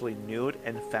was actually nude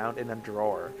and found in a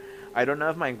drawer. I don't know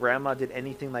if my grandma did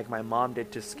anything like my mom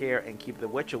did to scare and keep the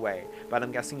witch away, but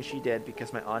I'm guessing she did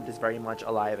because my aunt is very much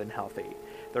alive and healthy.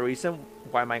 The reason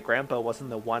why my grandpa wasn't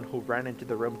the one who ran into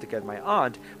the room to get my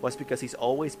aunt was because he's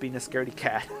always been a scaredy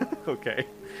cat. Okay.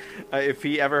 If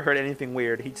he ever heard anything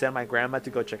weird, he'd send my grandma to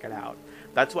go check it out.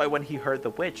 That's why when he heard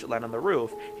the witch land on the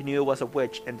roof, he knew it was a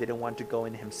witch and didn't want to go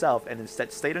in himself and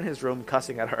instead stayed in his room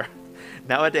cussing at her.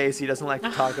 Nowadays, he doesn't like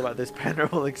to talk about this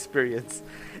paranormal experience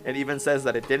and even says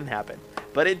that it didn't happen.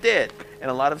 But it did, and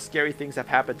a lot of scary things have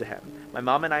happened to him. My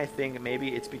mom and I think maybe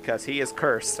it's because he is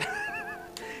cursed.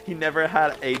 He never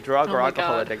had a drug or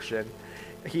alcohol addiction.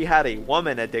 He had a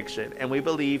woman addiction, and we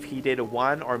believe he did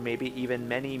one or maybe even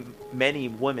many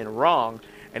women wrong,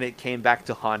 and it came back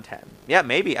to haunt him. Yeah,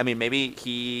 maybe. I mean, maybe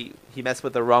he messed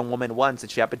with the wrong woman once,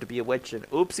 and she happened to be a witch, and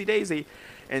oopsie daisy.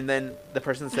 And then the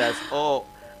person says, "Oh,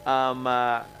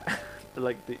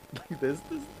 like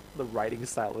the writing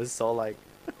style is so like."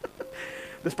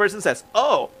 This person says,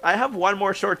 "Oh, I have one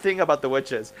more short thing about the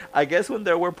witches. I guess when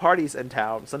there were parties in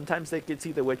town, sometimes they could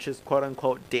see the witches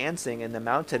quote-unquote dancing in the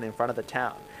mountain in front of the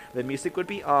town. The music would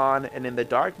be on, and in the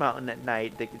dark mountain at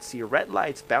night, they could see red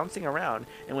lights bouncing around,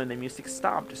 and when the music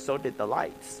stopped, so did the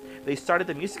lights. They started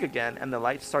the music again, and the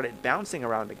lights started bouncing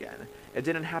around again. It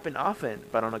didn't happen often,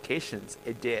 but on occasions,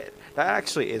 it did." That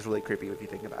actually is really creepy if you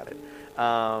think about it.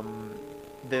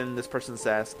 Then this person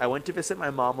says, "I went to visit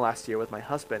my mom last year with my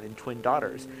husband and twin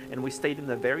daughters, and we stayed in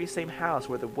the very same house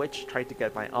where the witch tried to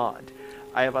get my aunt.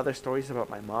 I have other stories about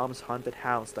my mom's haunted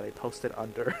house that I posted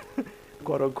under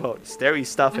quote-unquote scary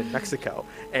stuff in Mexico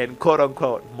and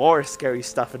quote-unquote more scary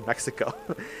stuff in Mexico.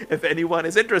 If anyone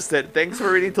is interested, thanks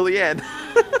for reading till the end."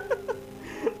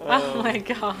 Oh my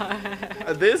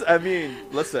god.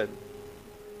 Listen.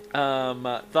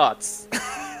 Thoughts?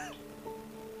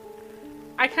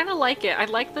 I kind of like it. I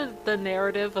like the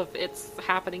narrative of it's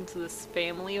happening to this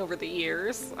family over the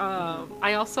years.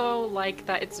 I also like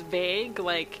that it's vague.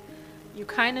 Like, you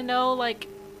kind of know, like,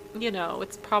 you know,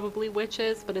 it's probably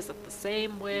witches, but is it the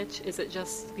same witch? Is it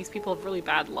just these people have really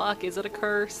bad luck? Is it a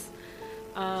curse?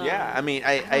 Yeah, I mean,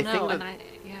 I think that...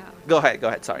 yeah. Go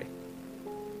ahead, sorry.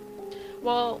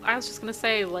 Well, I was just gonna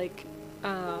say, like,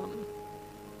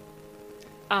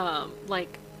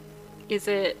 is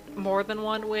it more than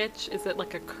one witch? Is it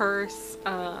like a curse?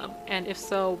 And if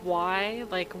so, why?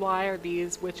 Like, why are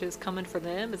these witches coming for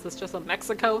them? Is this just a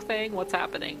Mexico thing? What's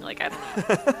happening? Like, I don't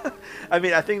know. I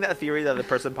mean, I think that theory that the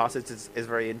person posits is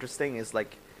very interesting. Is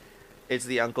like, it's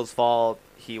the uncle's fault.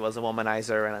 He was a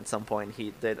womanizer, and at some point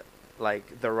he did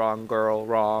like the wrong girl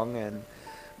wrong, and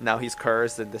now he's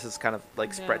cursed, and this is kind of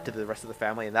like spread to the rest of the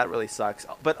family, and that really sucks.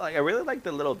 But like, I really like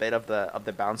the little bit of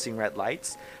the bouncing red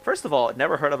lights. First of all,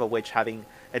 never heard of a witch having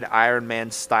an Iron Man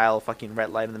style fucking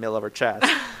red light in the middle of her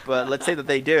chest, but let's say that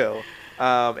they do,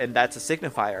 and that's a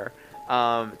signifier.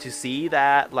 To see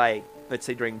that, like, let's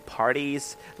say during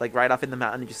parties, like right off in the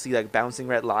mountain, you just see like bouncing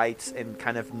red lights, and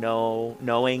kind of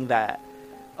knowing that,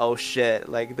 oh shit,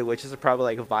 like the witches are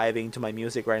probably like vibing to my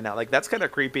music right now. Like, that's kind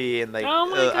of creepy, and like,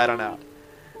 I don't know.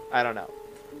 I don't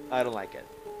like it.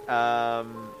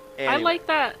 Anyway. I like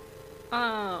that.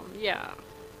 Yeah.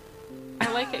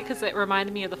 I like it because it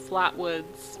reminded me of the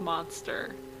Flatwoods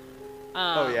monster.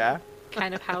 Oh, yeah?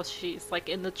 Kind of how she's, like,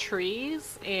 in the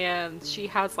trees, and she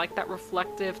has, like, that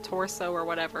reflective torso or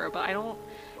whatever, but I don't...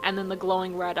 And then the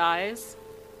glowing red eyes.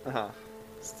 Uh-huh.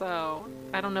 So,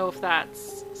 I don't know if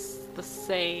that's the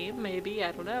same, maybe.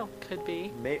 I don't know. Could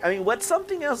be. I mean, what's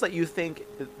something else that you think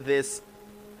this...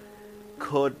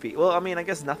 could be? Well, I mean, I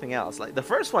guess nothing else. Like, the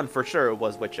first one for sure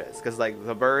was witches, because like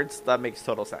the birds, that makes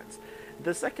total sense.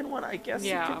 The second one, I guess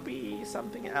it could be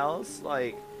something else.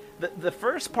 Like the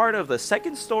first part of the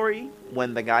second story,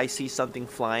 when the guy sees something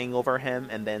flying over him,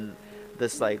 and then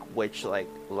this like witch like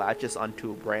latches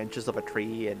onto branches of a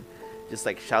tree and just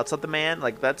like shouts at the man,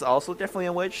 like that's also definitely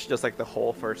a witch, just like the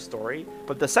whole first story.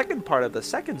 But the second part of the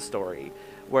second story,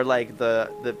 where like the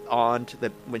aunt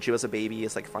that when she was a baby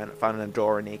is like found in a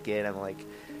drawer naked, and like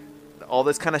all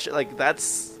this kind of shit, like that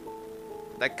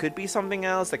could be something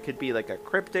else. That could be like a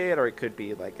cryptid, or it could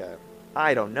be like a,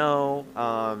 I don't know.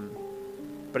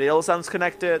 But it all sounds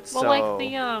connected. Well, so like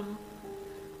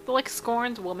the like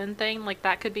scorned woman thing, like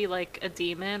that could be like a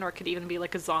demon, or it could even be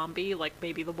like a zombie. Like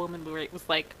maybe the woman was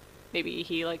like, maybe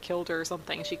he like killed her or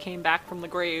something. She came back from the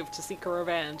grave to seek her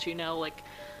revenge. You know, like.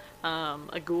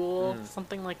 A ghoul,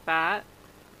 something like that.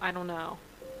 I don't know.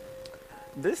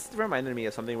 This reminded me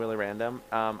of something really random.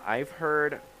 I've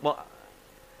heard, well,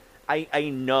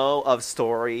 I know of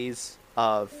stories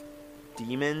of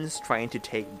demons trying to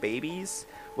take babies,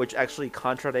 which actually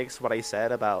contradicts what I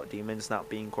said about demons not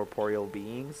being corporeal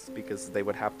beings, because they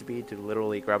would have to be to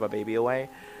literally grab a baby away.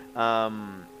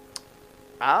 I'll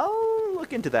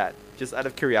look into that just out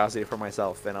of curiosity for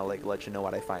myself, and I'll like let you know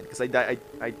what I find, because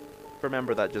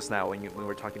remember that just now when we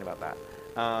were talking about that.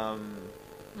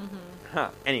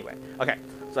 Anyway, okay.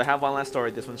 So I have one last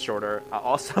story. This one's shorter.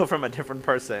 Also from a different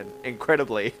person,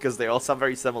 incredibly, because they all sound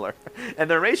very similar, and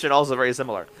the narration also very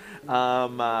similar.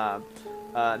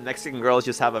 Mexican girls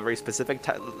just have a very specific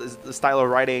style of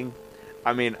writing.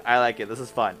 I mean, I like it. This is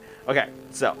fun. Okay,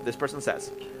 so this person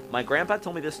says, my grandpa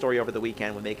told me this story over the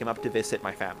weekend when they came up to visit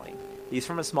my family. He's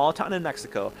from a small town in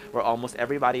Mexico where almost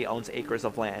everybody owns acres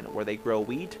of land where they grow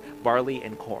wheat, barley,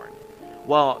 and corn.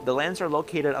 Well, the lands are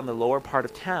located on the lower part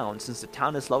of town. Since the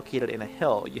town is located in a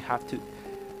hill, you have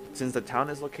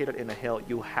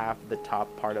the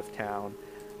top part of town.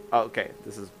 Oh, okay,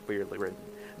 this is weirdly written.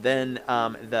 Then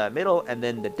the middle, and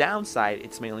then the downside,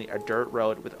 it's mainly a dirt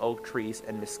road with oak trees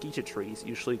and mesquite trees,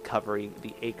 usually covering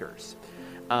the acres.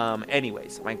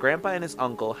 Anyways, my grandpa and his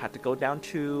uncle had to go down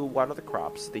to water the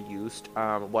crops. They used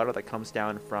water that comes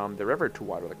down from the river to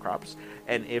water the crops.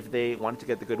 And if they wanted to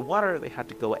get the good water, they had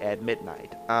to go at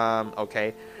midnight.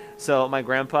 Okay. So my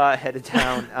grandpa headed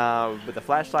down with a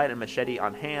flashlight and machete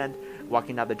on hand,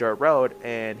 walking down the dirt road,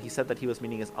 and he said that he was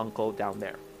meeting his uncle down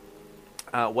there.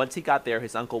 Once he got there,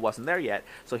 his uncle wasn't there yet,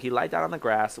 so he lied down on the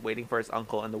grass, waiting for his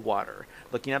uncle in the water,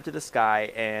 looking up to the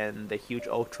sky and the huge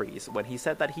oak trees, when he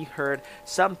said that he heard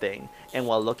something, and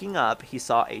while looking up, he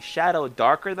saw a shadow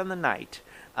darker than the night.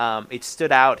 It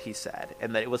stood out, he said,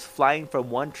 and that it was flying from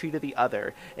one tree to the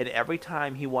other, and every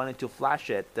time he wanted to flash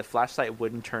it, the flashlight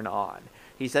wouldn't turn on.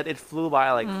 He said it flew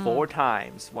by like 4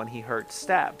 times when he heard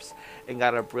steps, and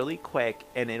got up really quick,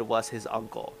 and it was his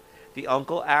uncle. The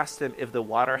uncle asked him if the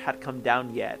water had come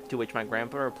down yet, to which my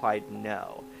grandpa replied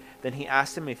no. Then he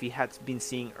asked him if he had been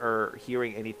seeing or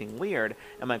hearing anything weird,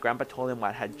 and my grandpa told him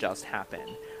what had just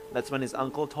happened. That's when his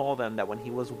uncle told him that when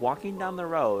he was walking down the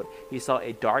road, he saw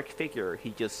a dark figure.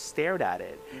 He just stared at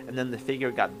it, and then the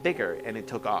figure got bigger, and it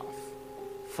took off,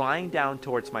 flying down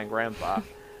towards my grandpa.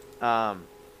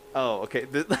 Oh, okay.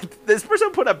 This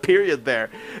person put a period there,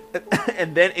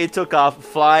 and then it took off,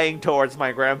 flying towards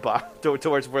my grandpa,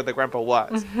 towards where the grandpa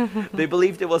was. They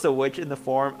believed it was a witch in the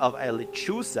form of a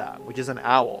lechuza, which is an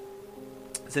owl,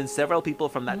 since several people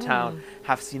from that town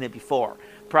have seen it before.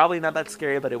 Probably not that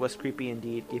scary, but it was creepy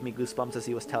indeed. Gave me goosebumps as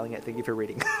he was telling it. Thank you for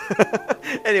reading.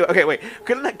 Anyway, okay, wait.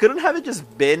 Couldn't have it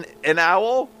just been an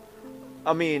owl?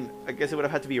 I mean, I guess it would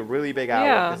have had to be a really big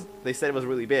owl, because they said it was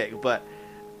really big, but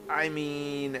I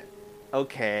mean,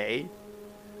 okay.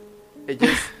 It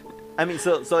just, I mean,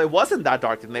 so it wasn't that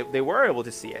dark, and they were able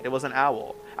to see it. It was an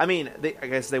owl. I mean, I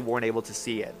guess they weren't able to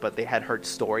see it, but they had heard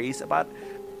stories about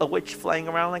a witch flying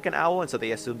around like an owl, and so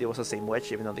they assumed it was the same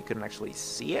witch, even though they couldn't actually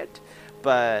see it.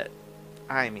 But,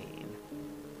 I mean,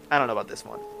 I don't know about this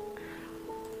one.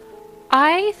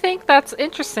 I think that's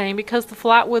interesting because the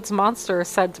Flatwoods Monster is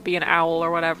said to be an owl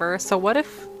or whatever. So what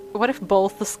if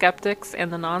both the skeptics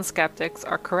and the non-skeptics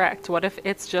are correct? What if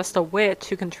it's just a witch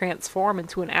who can transform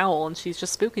into an owl and she's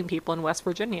just spooking people in West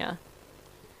Virginia?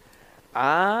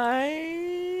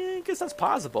 I guess that's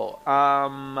possible.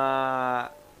 Wow,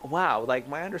 like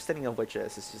my understanding of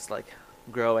witches is just like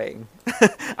growing.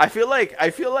 I feel like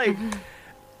I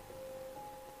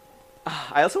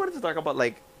also wanted to talk about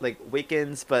like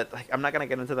Wiccans, but like I'm not gonna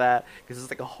get into that because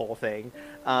it's like a whole thing.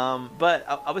 But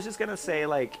I was just gonna say,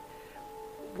 like,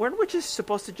 weren't witches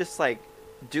supposed to just like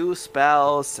do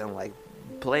spells and like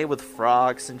play with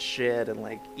frogs and shit and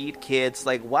like eat kids?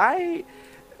 Like, why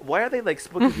are they like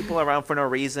spooking people around for no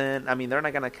reason? I mean, they're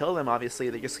not gonna kill them,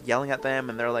 obviously. They're just yelling at them,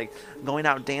 and they're like going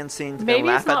out dancing to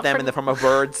laugh at them in the form of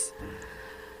birds.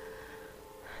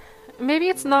 Maybe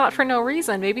it's not for no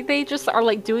reason. Maybe they just are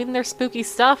like doing their spooky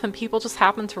stuff and people just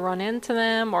happen to run into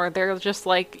them, or they're just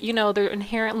like, you know, they're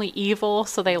inherently evil,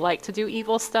 so they like to do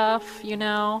evil stuff, you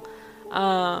know?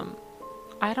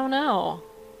 I don't know.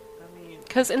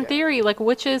 Because in theory, like,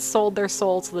 witches sold their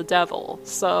soul to the devil,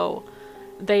 so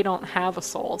they don't have a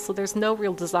soul. So there's no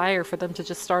real desire for them to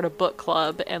just start a book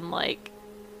club and, like,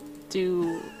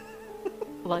 do,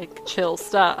 like, chill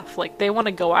stuff. Like, they want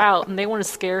to go out and they want to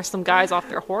scare some guys off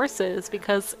their horses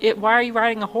because why are you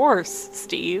riding a horse,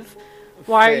 Steve?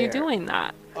 Why are you doing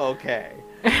that? Okay.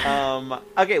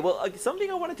 Okay, well, something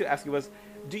I wanted to ask you was,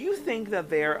 do you think that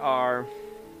there are...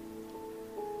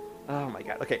 Oh my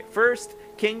god. Okay, first,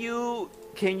 can you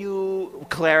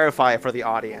clarify for the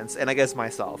audience, and I guess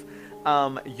myself,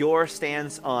 your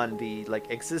stance on the,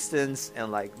 like, existence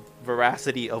and, like,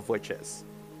 veracity of witches?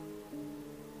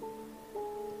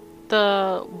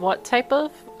 The what type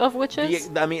of witches?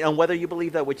 I mean, on whether you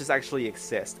believe that witches actually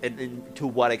exist, and to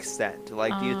what extent.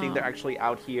 Like, do you think they're actually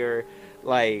out here,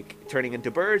 like, turning into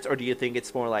birds, or do you think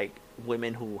it's more like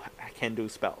women who can do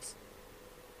spells?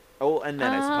 Oh, and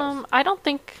then I suppose. I don't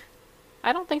think...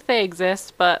 I don't think they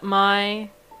exist, but my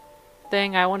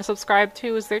thing I want to subscribe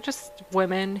to is they're just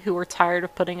women who are tired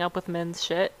of putting up with men's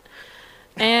shit.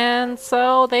 And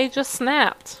so they just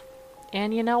snapped.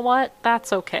 And you know what?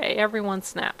 That's okay. Everyone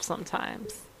snaps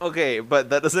sometimes. Okay,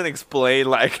 but that doesn't explain,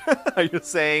 like, are you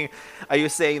saying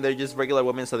they're just regular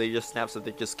women, so they just snapped, so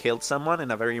they just killed someone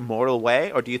in a very mortal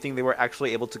way? Or do you think they were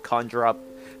actually able to conjure up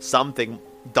something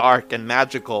dark and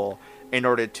magical in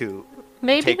order to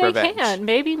Maybe take they revenge? can.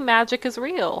 Maybe magic is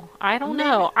real. I don't Maybe.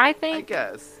 know. I I think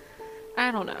guess.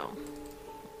 I don't know.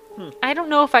 I don't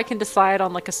know if I can decide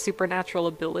on like a supernatural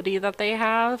ability that they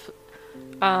have.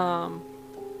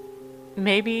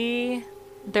 Maybe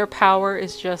their power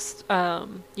is just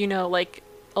like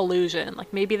illusion.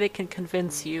 Like maybe they can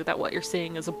convince you that what you're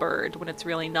seeing is a bird when it's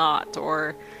really not,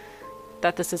 or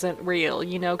that this isn't real,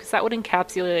 because that would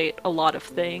encapsulate a lot of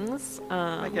things.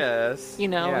 I guess.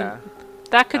 Yeah. And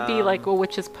that could be like Um, a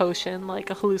witch's potion, like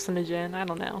a hallucinogen. I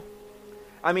don't know.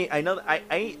 I mean, I know that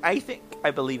I think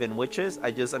I believe in witches.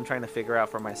 I'm trying to figure out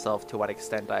for myself to what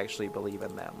extent I actually believe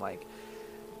in them. Like,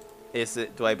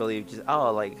 do I believe just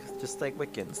like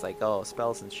Wiccans, like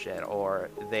spells and shit, or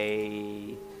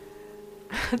they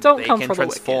Don't come can for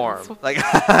transform. the Wiccans. Like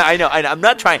I know. I'm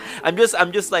not trying. I'm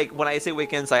just like when I say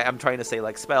Wiccans, I'm trying to say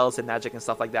like spells and magic and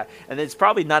stuff like that. And it's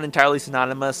probably not entirely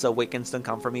synonymous, so Wiccans don't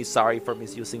come for me. Sorry for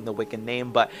misusing the Wiccan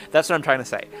name, but that's what I'm trying to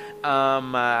say.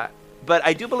 But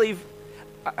I do believe.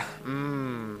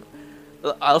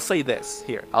 I'll say this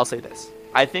here. I'll say this.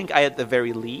 I think I, at the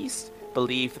very least,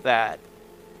 believe that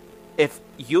if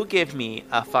you give me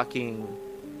a fucking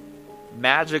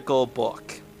magical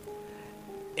book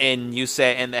and you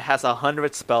say, and it has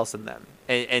 100 spells in them,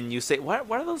 and you say, what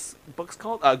are those books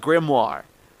called? A grimoire,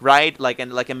 right? Like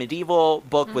a medieval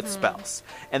book with spells,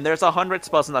 and there's 100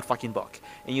 spells in that fucking book,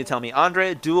 and you tell me,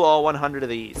 Andre, do all 100 of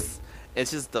these. It's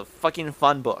just the fucking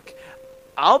fun book.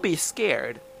 I'll be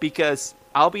scared because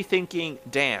I'll be thinking,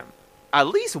 damn, at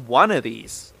least one of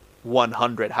these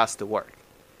 100 has to work.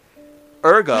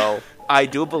 Ergo, I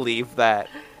do believe that.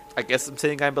 I guess I'm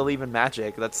saying I believe in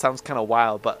magic. That sounds kind of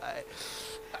wild, but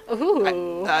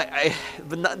Ooh.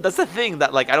 that's the thing,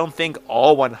 that like I don't think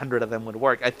all 100 of them would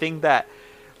work. I think that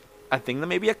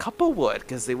maybe a couple would,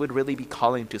 because they would really be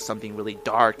calling to something really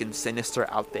dark and sinister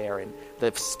out there, and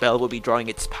the spell would be drawing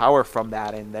its power from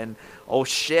that, and then, oh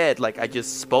shit, like I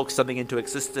just spoke something into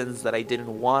existence that I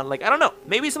didn't want. Like, I don't know,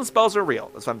 maybe some spells are real,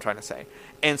 that's what I'm trying to say.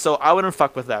 And so I wouldn't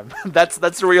fuck with them. That's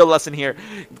the real lesson here.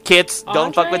 Kids,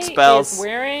 don't fuck with spells. Is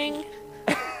wearing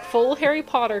full Harry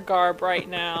Potter garb right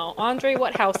now. Andre,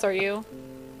 what house are you?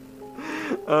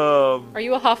 Are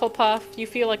you a Hufflepuff? You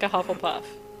feel like a Hufflepuff.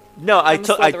 No, I I'm a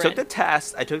took Slytherin.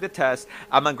 the test.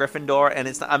 I'm a Gryffindor,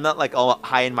 and I'm not like all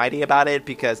high and mighty about it,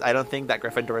 because I don't think that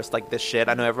Gryffindor is like this shit.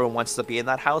 I know everyone wants to be in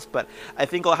that house, but I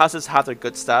think all houses have their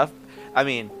good stuff. I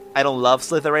mean, I don't love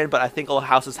Slytherin, but I think all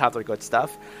houses have their good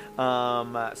stuff.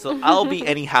 So I'll be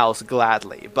any house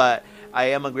gladly, but I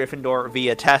am a Gryffindor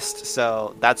via test,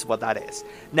 so that's what that is.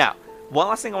 Now, one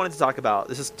last thing I wanted to talk about,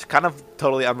 this is kind of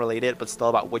totally unrelated, but still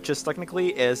about witches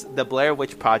technically, is the Blair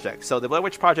Witch Project. So the Blair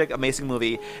Witch Project, amazing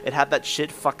movie. It had that shit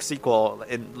fuck sequel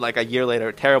in like a year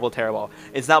later. Terrible.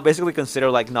 It's now basically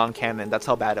considered like non-canon. That's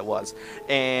how bad it was.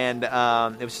 And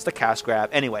it was just a cash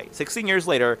grab. Anyway, 16 years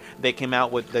later, they came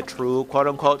out with the true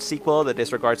quote-unquote sequel that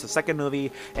disregards the second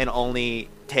movie and only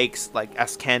takes like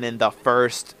as canon the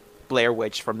first Blair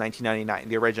Witch from 1999,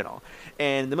 the original.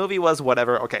 And the movie was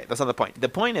whatever. Okay, that's not the point. The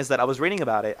point is that I was reading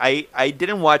about it. I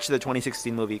didn't watch the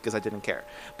 2016 movie because I didn't care,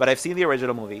 but I've seen the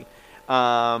original movie.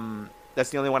 That's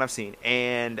the only one I've seen.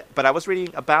 But I was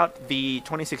reading about the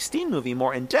 2016 movie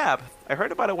more in depth. I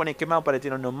heard about it when it came out, but I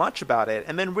didn't know much about it.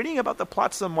 And then reading about the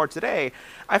plot some more today,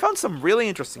 I found some really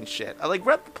interesting shit. I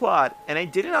read the plot and I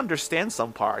didn't understand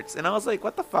some parts, and I was like,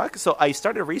 what the fuck? So I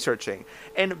started researching.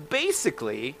 And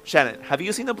basically, Shannon, have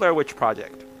you seen the Blair Witch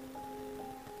Project?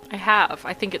 I have.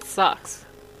 I think it sucks.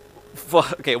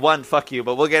 Okay, fuck you,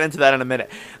 but we'll get into that in a minute.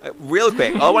 Real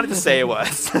quick, all I wanted to say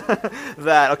was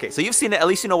that, okay, so you've seen it, at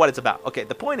least you know what it's about. Okay,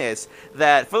 the point is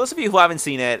that for those of you who haven't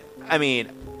seen it, I mean,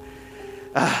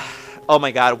 oh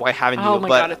my god, why haven't you? Oh my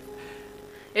god,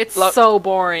 it's so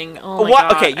boring. Oh my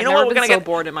god, okay, you know what? We're gonna get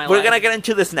bored in my we're life. gonna get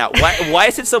into this now. Why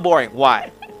is it so boring?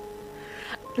 Why?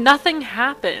 Nothing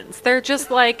happens. They're just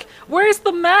like, where's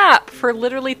the map for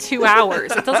literally 2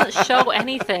 hours? It doesn't show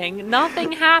anything.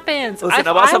 Nothing happens. Listen, If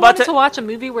I wanted to watch a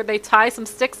movie where they tie some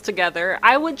sticks together,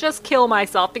 I would just kill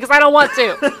myself because I don't want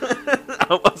to.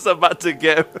 I was about to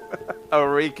give a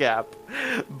recap,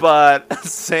 but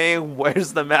saying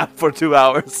where's the map for 2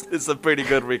 hours is a pretty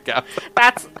good recap.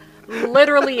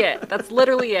 Literally it. That's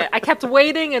literally it. I kept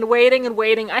waiting and waiting and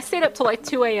waiting. I stayed up till like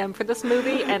 2 a.m. for this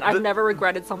movie, and I've never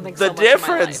regretted something so The much in my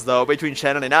difference, life. though, between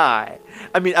Shannon and I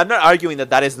mean, I'm not arguing that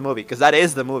that is the movie, because that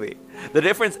is the movie. The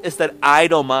difference is that I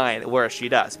don't mind where she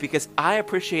does, because I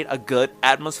appreciate a good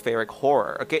atmospheric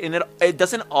horror, okay? And it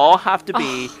doesn't all have to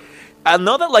be... I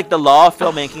know that, like, the law of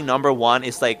filmmaking #1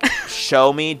 is, like,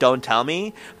 show me, don't tell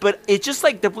me. But it's just,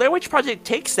 like, the Blair Witch Project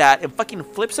takes that and fucking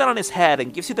flips it on his head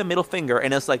and gives you the middle finger.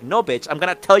 And it's like, no, bitch, I'm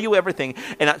going to tell you everything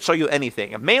and not show you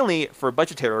anything. And mainly for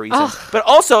budgetary reasons. But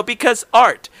also because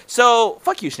art. So,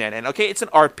 fuck you, Shannon, okay? It's an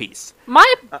art piece.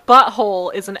 My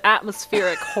butthole is an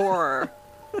atmospheric horror.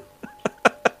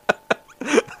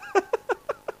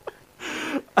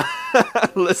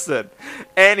 Listen.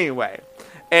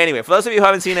 Anyway, for those of you who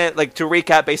haven't seen it, like, to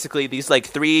recap, basically, these, like,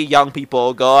 3 young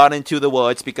people go out into the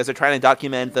woods because they're trying to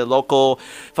document the local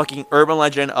fucking urban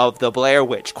legend of the Blair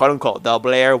Witch, quote-unquote, the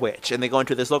Blair Witch. And they go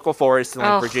into this local forest in,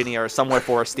 like, Virginia or somewhere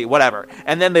foresty, whatever.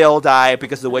 And then they all die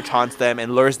because the witch haunts them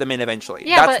and lures them in eventually.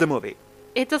 Yeah, That's the movie.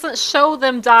 It doesn't show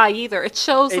them die either. It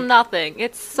shows nothing.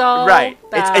 It's so right.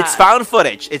 bad. It's found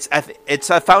footage. It's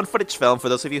a found footage film for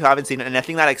those of you who haven't seen it, and I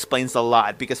think that explains a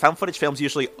lot because found footage films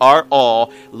usually are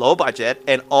all low budget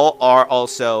and all are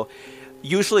also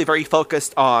usually very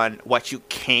focused on what you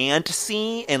can't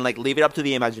see and like leave it up to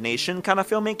the imagination kind of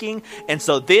filmmaking. And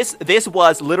so this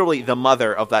was literally the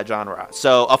mother of that genre.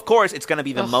 So of course it's going to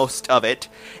be the most of it,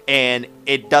 and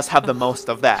it does have the most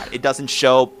of that. It doesn't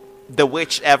show the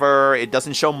witch ever. It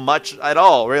doesn't show much at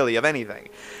all, really, of anything.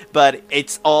 But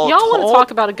it's all Y'all want to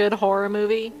talk about a good horror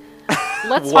movie?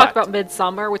 Let's talk about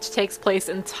Midsommar, which takes place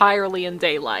entirely in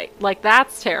daylight. Like,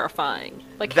 that's terrifying.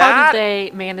 Like, how did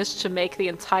they manage to make the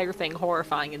entire thing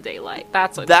horrifying in daylight?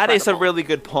 That's incredible. That is a really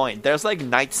good point. There's, like,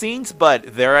 night scenes,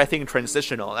 but they're, I think,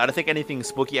 transitional. I don't think anything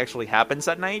spooky actually happens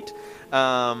at night.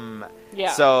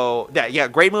 Yeah. So, yeah,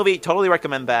 great movie. Totally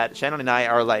recommend that. Shannon and I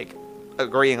are, like,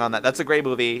 agreeing on that. That's a great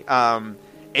movie.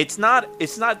 It's not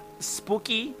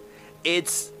spooky.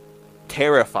 It's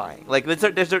terrifying. Like, there's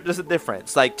a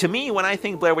difference. Like, to me, when I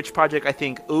think Blair Witch Project, I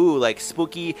think, ooh, like,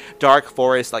 spooky, dark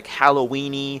forest, like,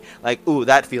 Halloween-y, like, ooh,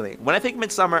 that feeling. When I think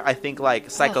Midsommar, I think, like,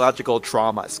 psychological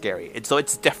trauma scary. And so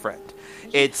it's different.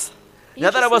 It's... You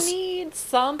just need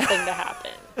something to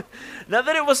happen. Not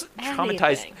that it was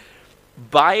traumatized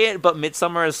by it, but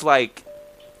Midsommar is, like...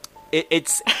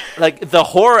 It's like the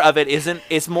horror of it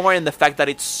is more in the fact that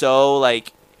it's so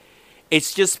like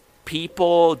it's just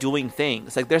people doing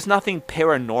things. Like there's nothing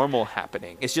paranormal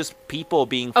happening. It's just people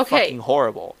being fucking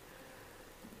horrible.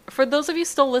 For those of you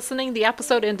still listening, the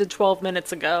episode ended 12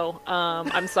 minutes ago.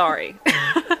 I'm sorry.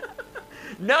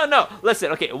 No.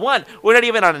 Listen, okay, 1, we're not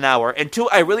even on an hour, and 2,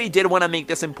 I really did want to make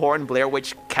this important Blair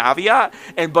Witch caveat,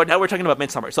 but now we're talking about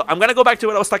Midsommar. So I'm gonna go back to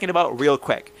what I was talking about real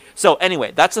quick. So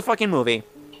anyway, that's a fucking movie.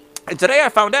 And today I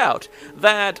found out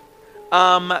that,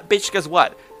 bitch, guess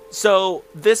what? So,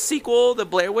 this sequel, the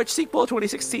Blair Witch sequel,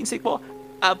 2016 sequel,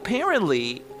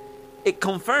 apparently, it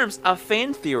confirms a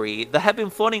fan theory that had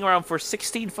been floating around for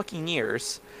 16 fucking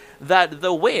years, that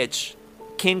the witch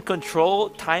can control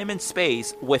time and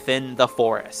space within the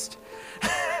forest.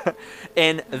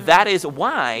 And that is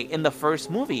why, in the first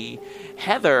movie,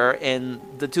 Heather and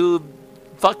the 2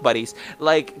 fuck buddies,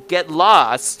 like, get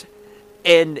lost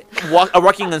and are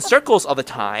walking in circles all the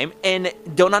time and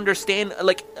don't understand.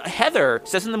 Like, Heather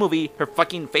says in the movie her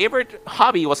fucking favorite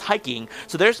hobby was hiking,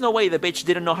 so there's no way the bitch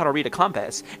didn't know how to read a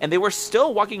compass, and they were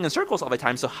still walking in circles all the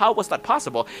time. So how was that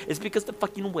possible? It's because the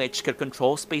fucking witch could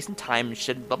control space and time and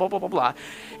shit, blah blah blah blah blah.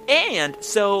 And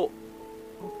so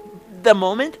the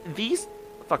moment these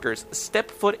fuckers step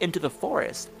foot into the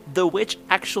forest, the witch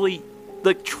actually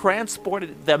like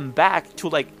transported them back to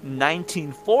like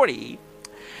 1940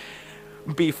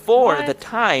 before the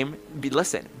time,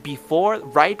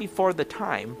 right before the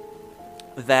time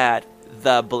that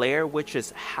the Blair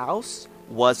Witch's house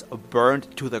was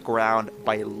burned to the ground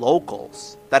by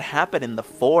locals. That happened in the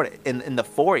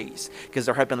 40s, because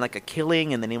there had been like a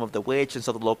killing in the name of the witch, and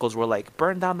so the locals were like,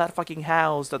 burn down that fucking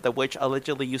house that the witch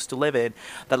allegedly used to live in.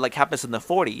 That like happens in the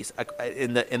 40s,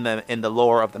 in the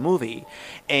lore of the movie,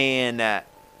 and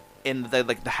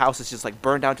the house is just like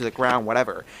burned down to the ground,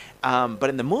 whatever. But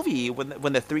in the movie,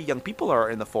 when the 3 young people are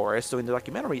in the forest, so in the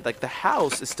documentary, like the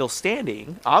house is still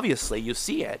standing. Obviously, you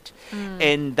see it,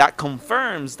 and that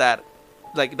confirms that.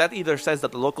 Like, that either says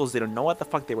that the locals didn't know what the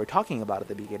fuck they were talking about at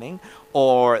the beginning,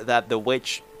 or that the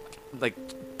witch, like,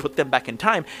 put them back in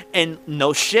time. And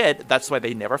no shit, that's why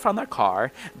they never found their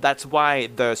car. That's why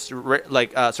the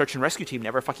search and rescue team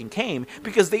never fucking came,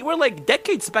 because they were like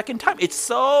decades back in time. It's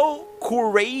so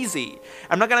crazy.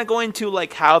 I'm not gonna go into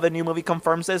like how the new movie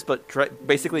confirms this, but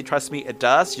basically, trust me, it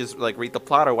does. Just like read the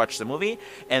plot or watch the movie,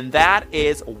 and that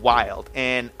is wild.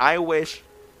 And I wish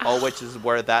all witches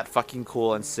were that fucking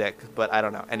cool and sick, but I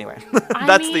don't know. Anyway,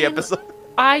 the episode.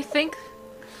 I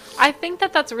think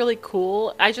that that's really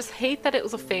cool. I just hate that it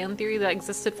was a fan theory that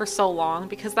existed for so long,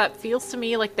 because that feels to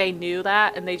me like they knew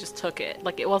that and they just took it.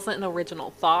 Like, it wasn't an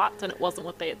original thought and it wasn't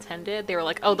what they intended. They were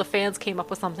like, oh, the fans came up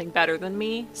with something better than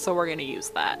me, so we're going to use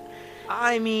that.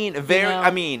 I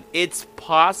mean, it's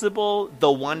possible.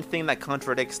 The one thing that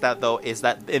contradicts that, though, is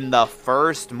that in the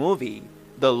first movie,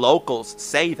 the locals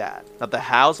say that the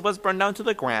house was burned down to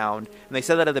the ground, and they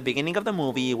said that at the beginning of the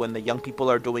movie when the young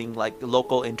people are doing like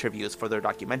local interviews for their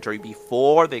documentary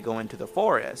before they go into the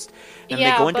forest, and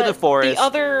they go into the forest,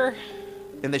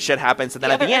 and the shit happens, and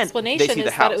then at the end they see the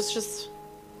house. That it was just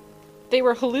they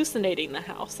were hallucinating the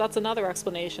house. That's another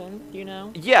explanation, you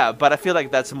know? Yeah, but I feel like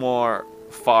that's more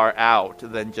far out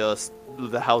than just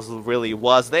the house really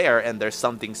was there, and there's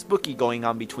something spooky going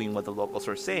on between what the locals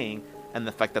are saying and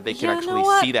the fact that they can actually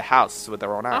see the house with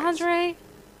their own eyes. Andre,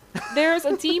 there's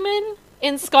a demon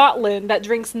in Scotland that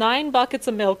drinks 9 buckets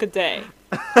of milk a day.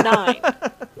 9.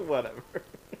 Whatever.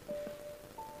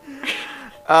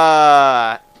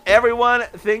 Everyone,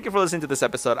 thank you for listening to this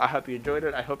episode. I hope you enjoyed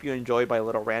it. I hope you enjoyed my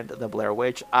little rant on the Blair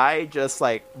Witch. I just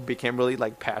became really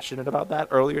passionate about that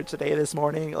earlier today, this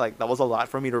morning. That was a lot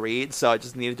for me to read, so I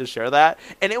just needed to share that.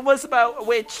 And it was about a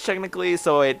witch, technically,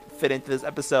 so it fit into this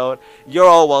episode. You're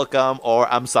all welcome, or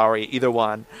I'm sorry, either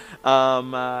one.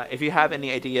 If you have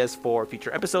any ideas for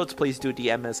future episodes, please do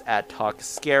DM us at Talk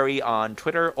Scary on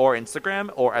Twitter or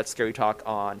Instagram, or at Scary Talk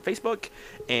on Facebook.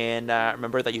 And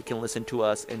remember that you can listen to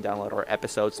us and download our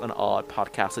episodes on all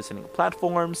podcast listening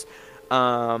platforms.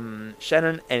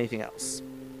 Shannon, anything else?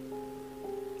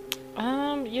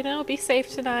 Be safe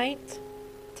tonight.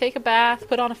 Take a bath,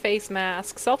 put on a face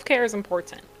mask. Self-care is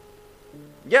important.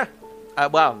 Yeah.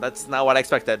 Wow, that's not what I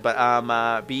expected.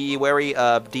 But be wary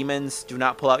of demons. Do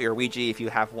not pull out your Ouija if you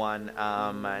have one.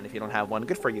 And if you don't have one,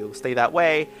 good for you. Stay that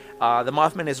way. The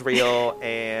Mothman is real,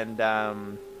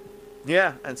 and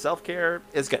yeah, and self-care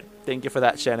is good. Thank you for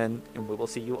that, Shannon, and we will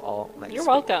see you all next week. You're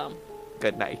welcome.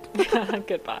 Good night.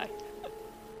 Goodbye.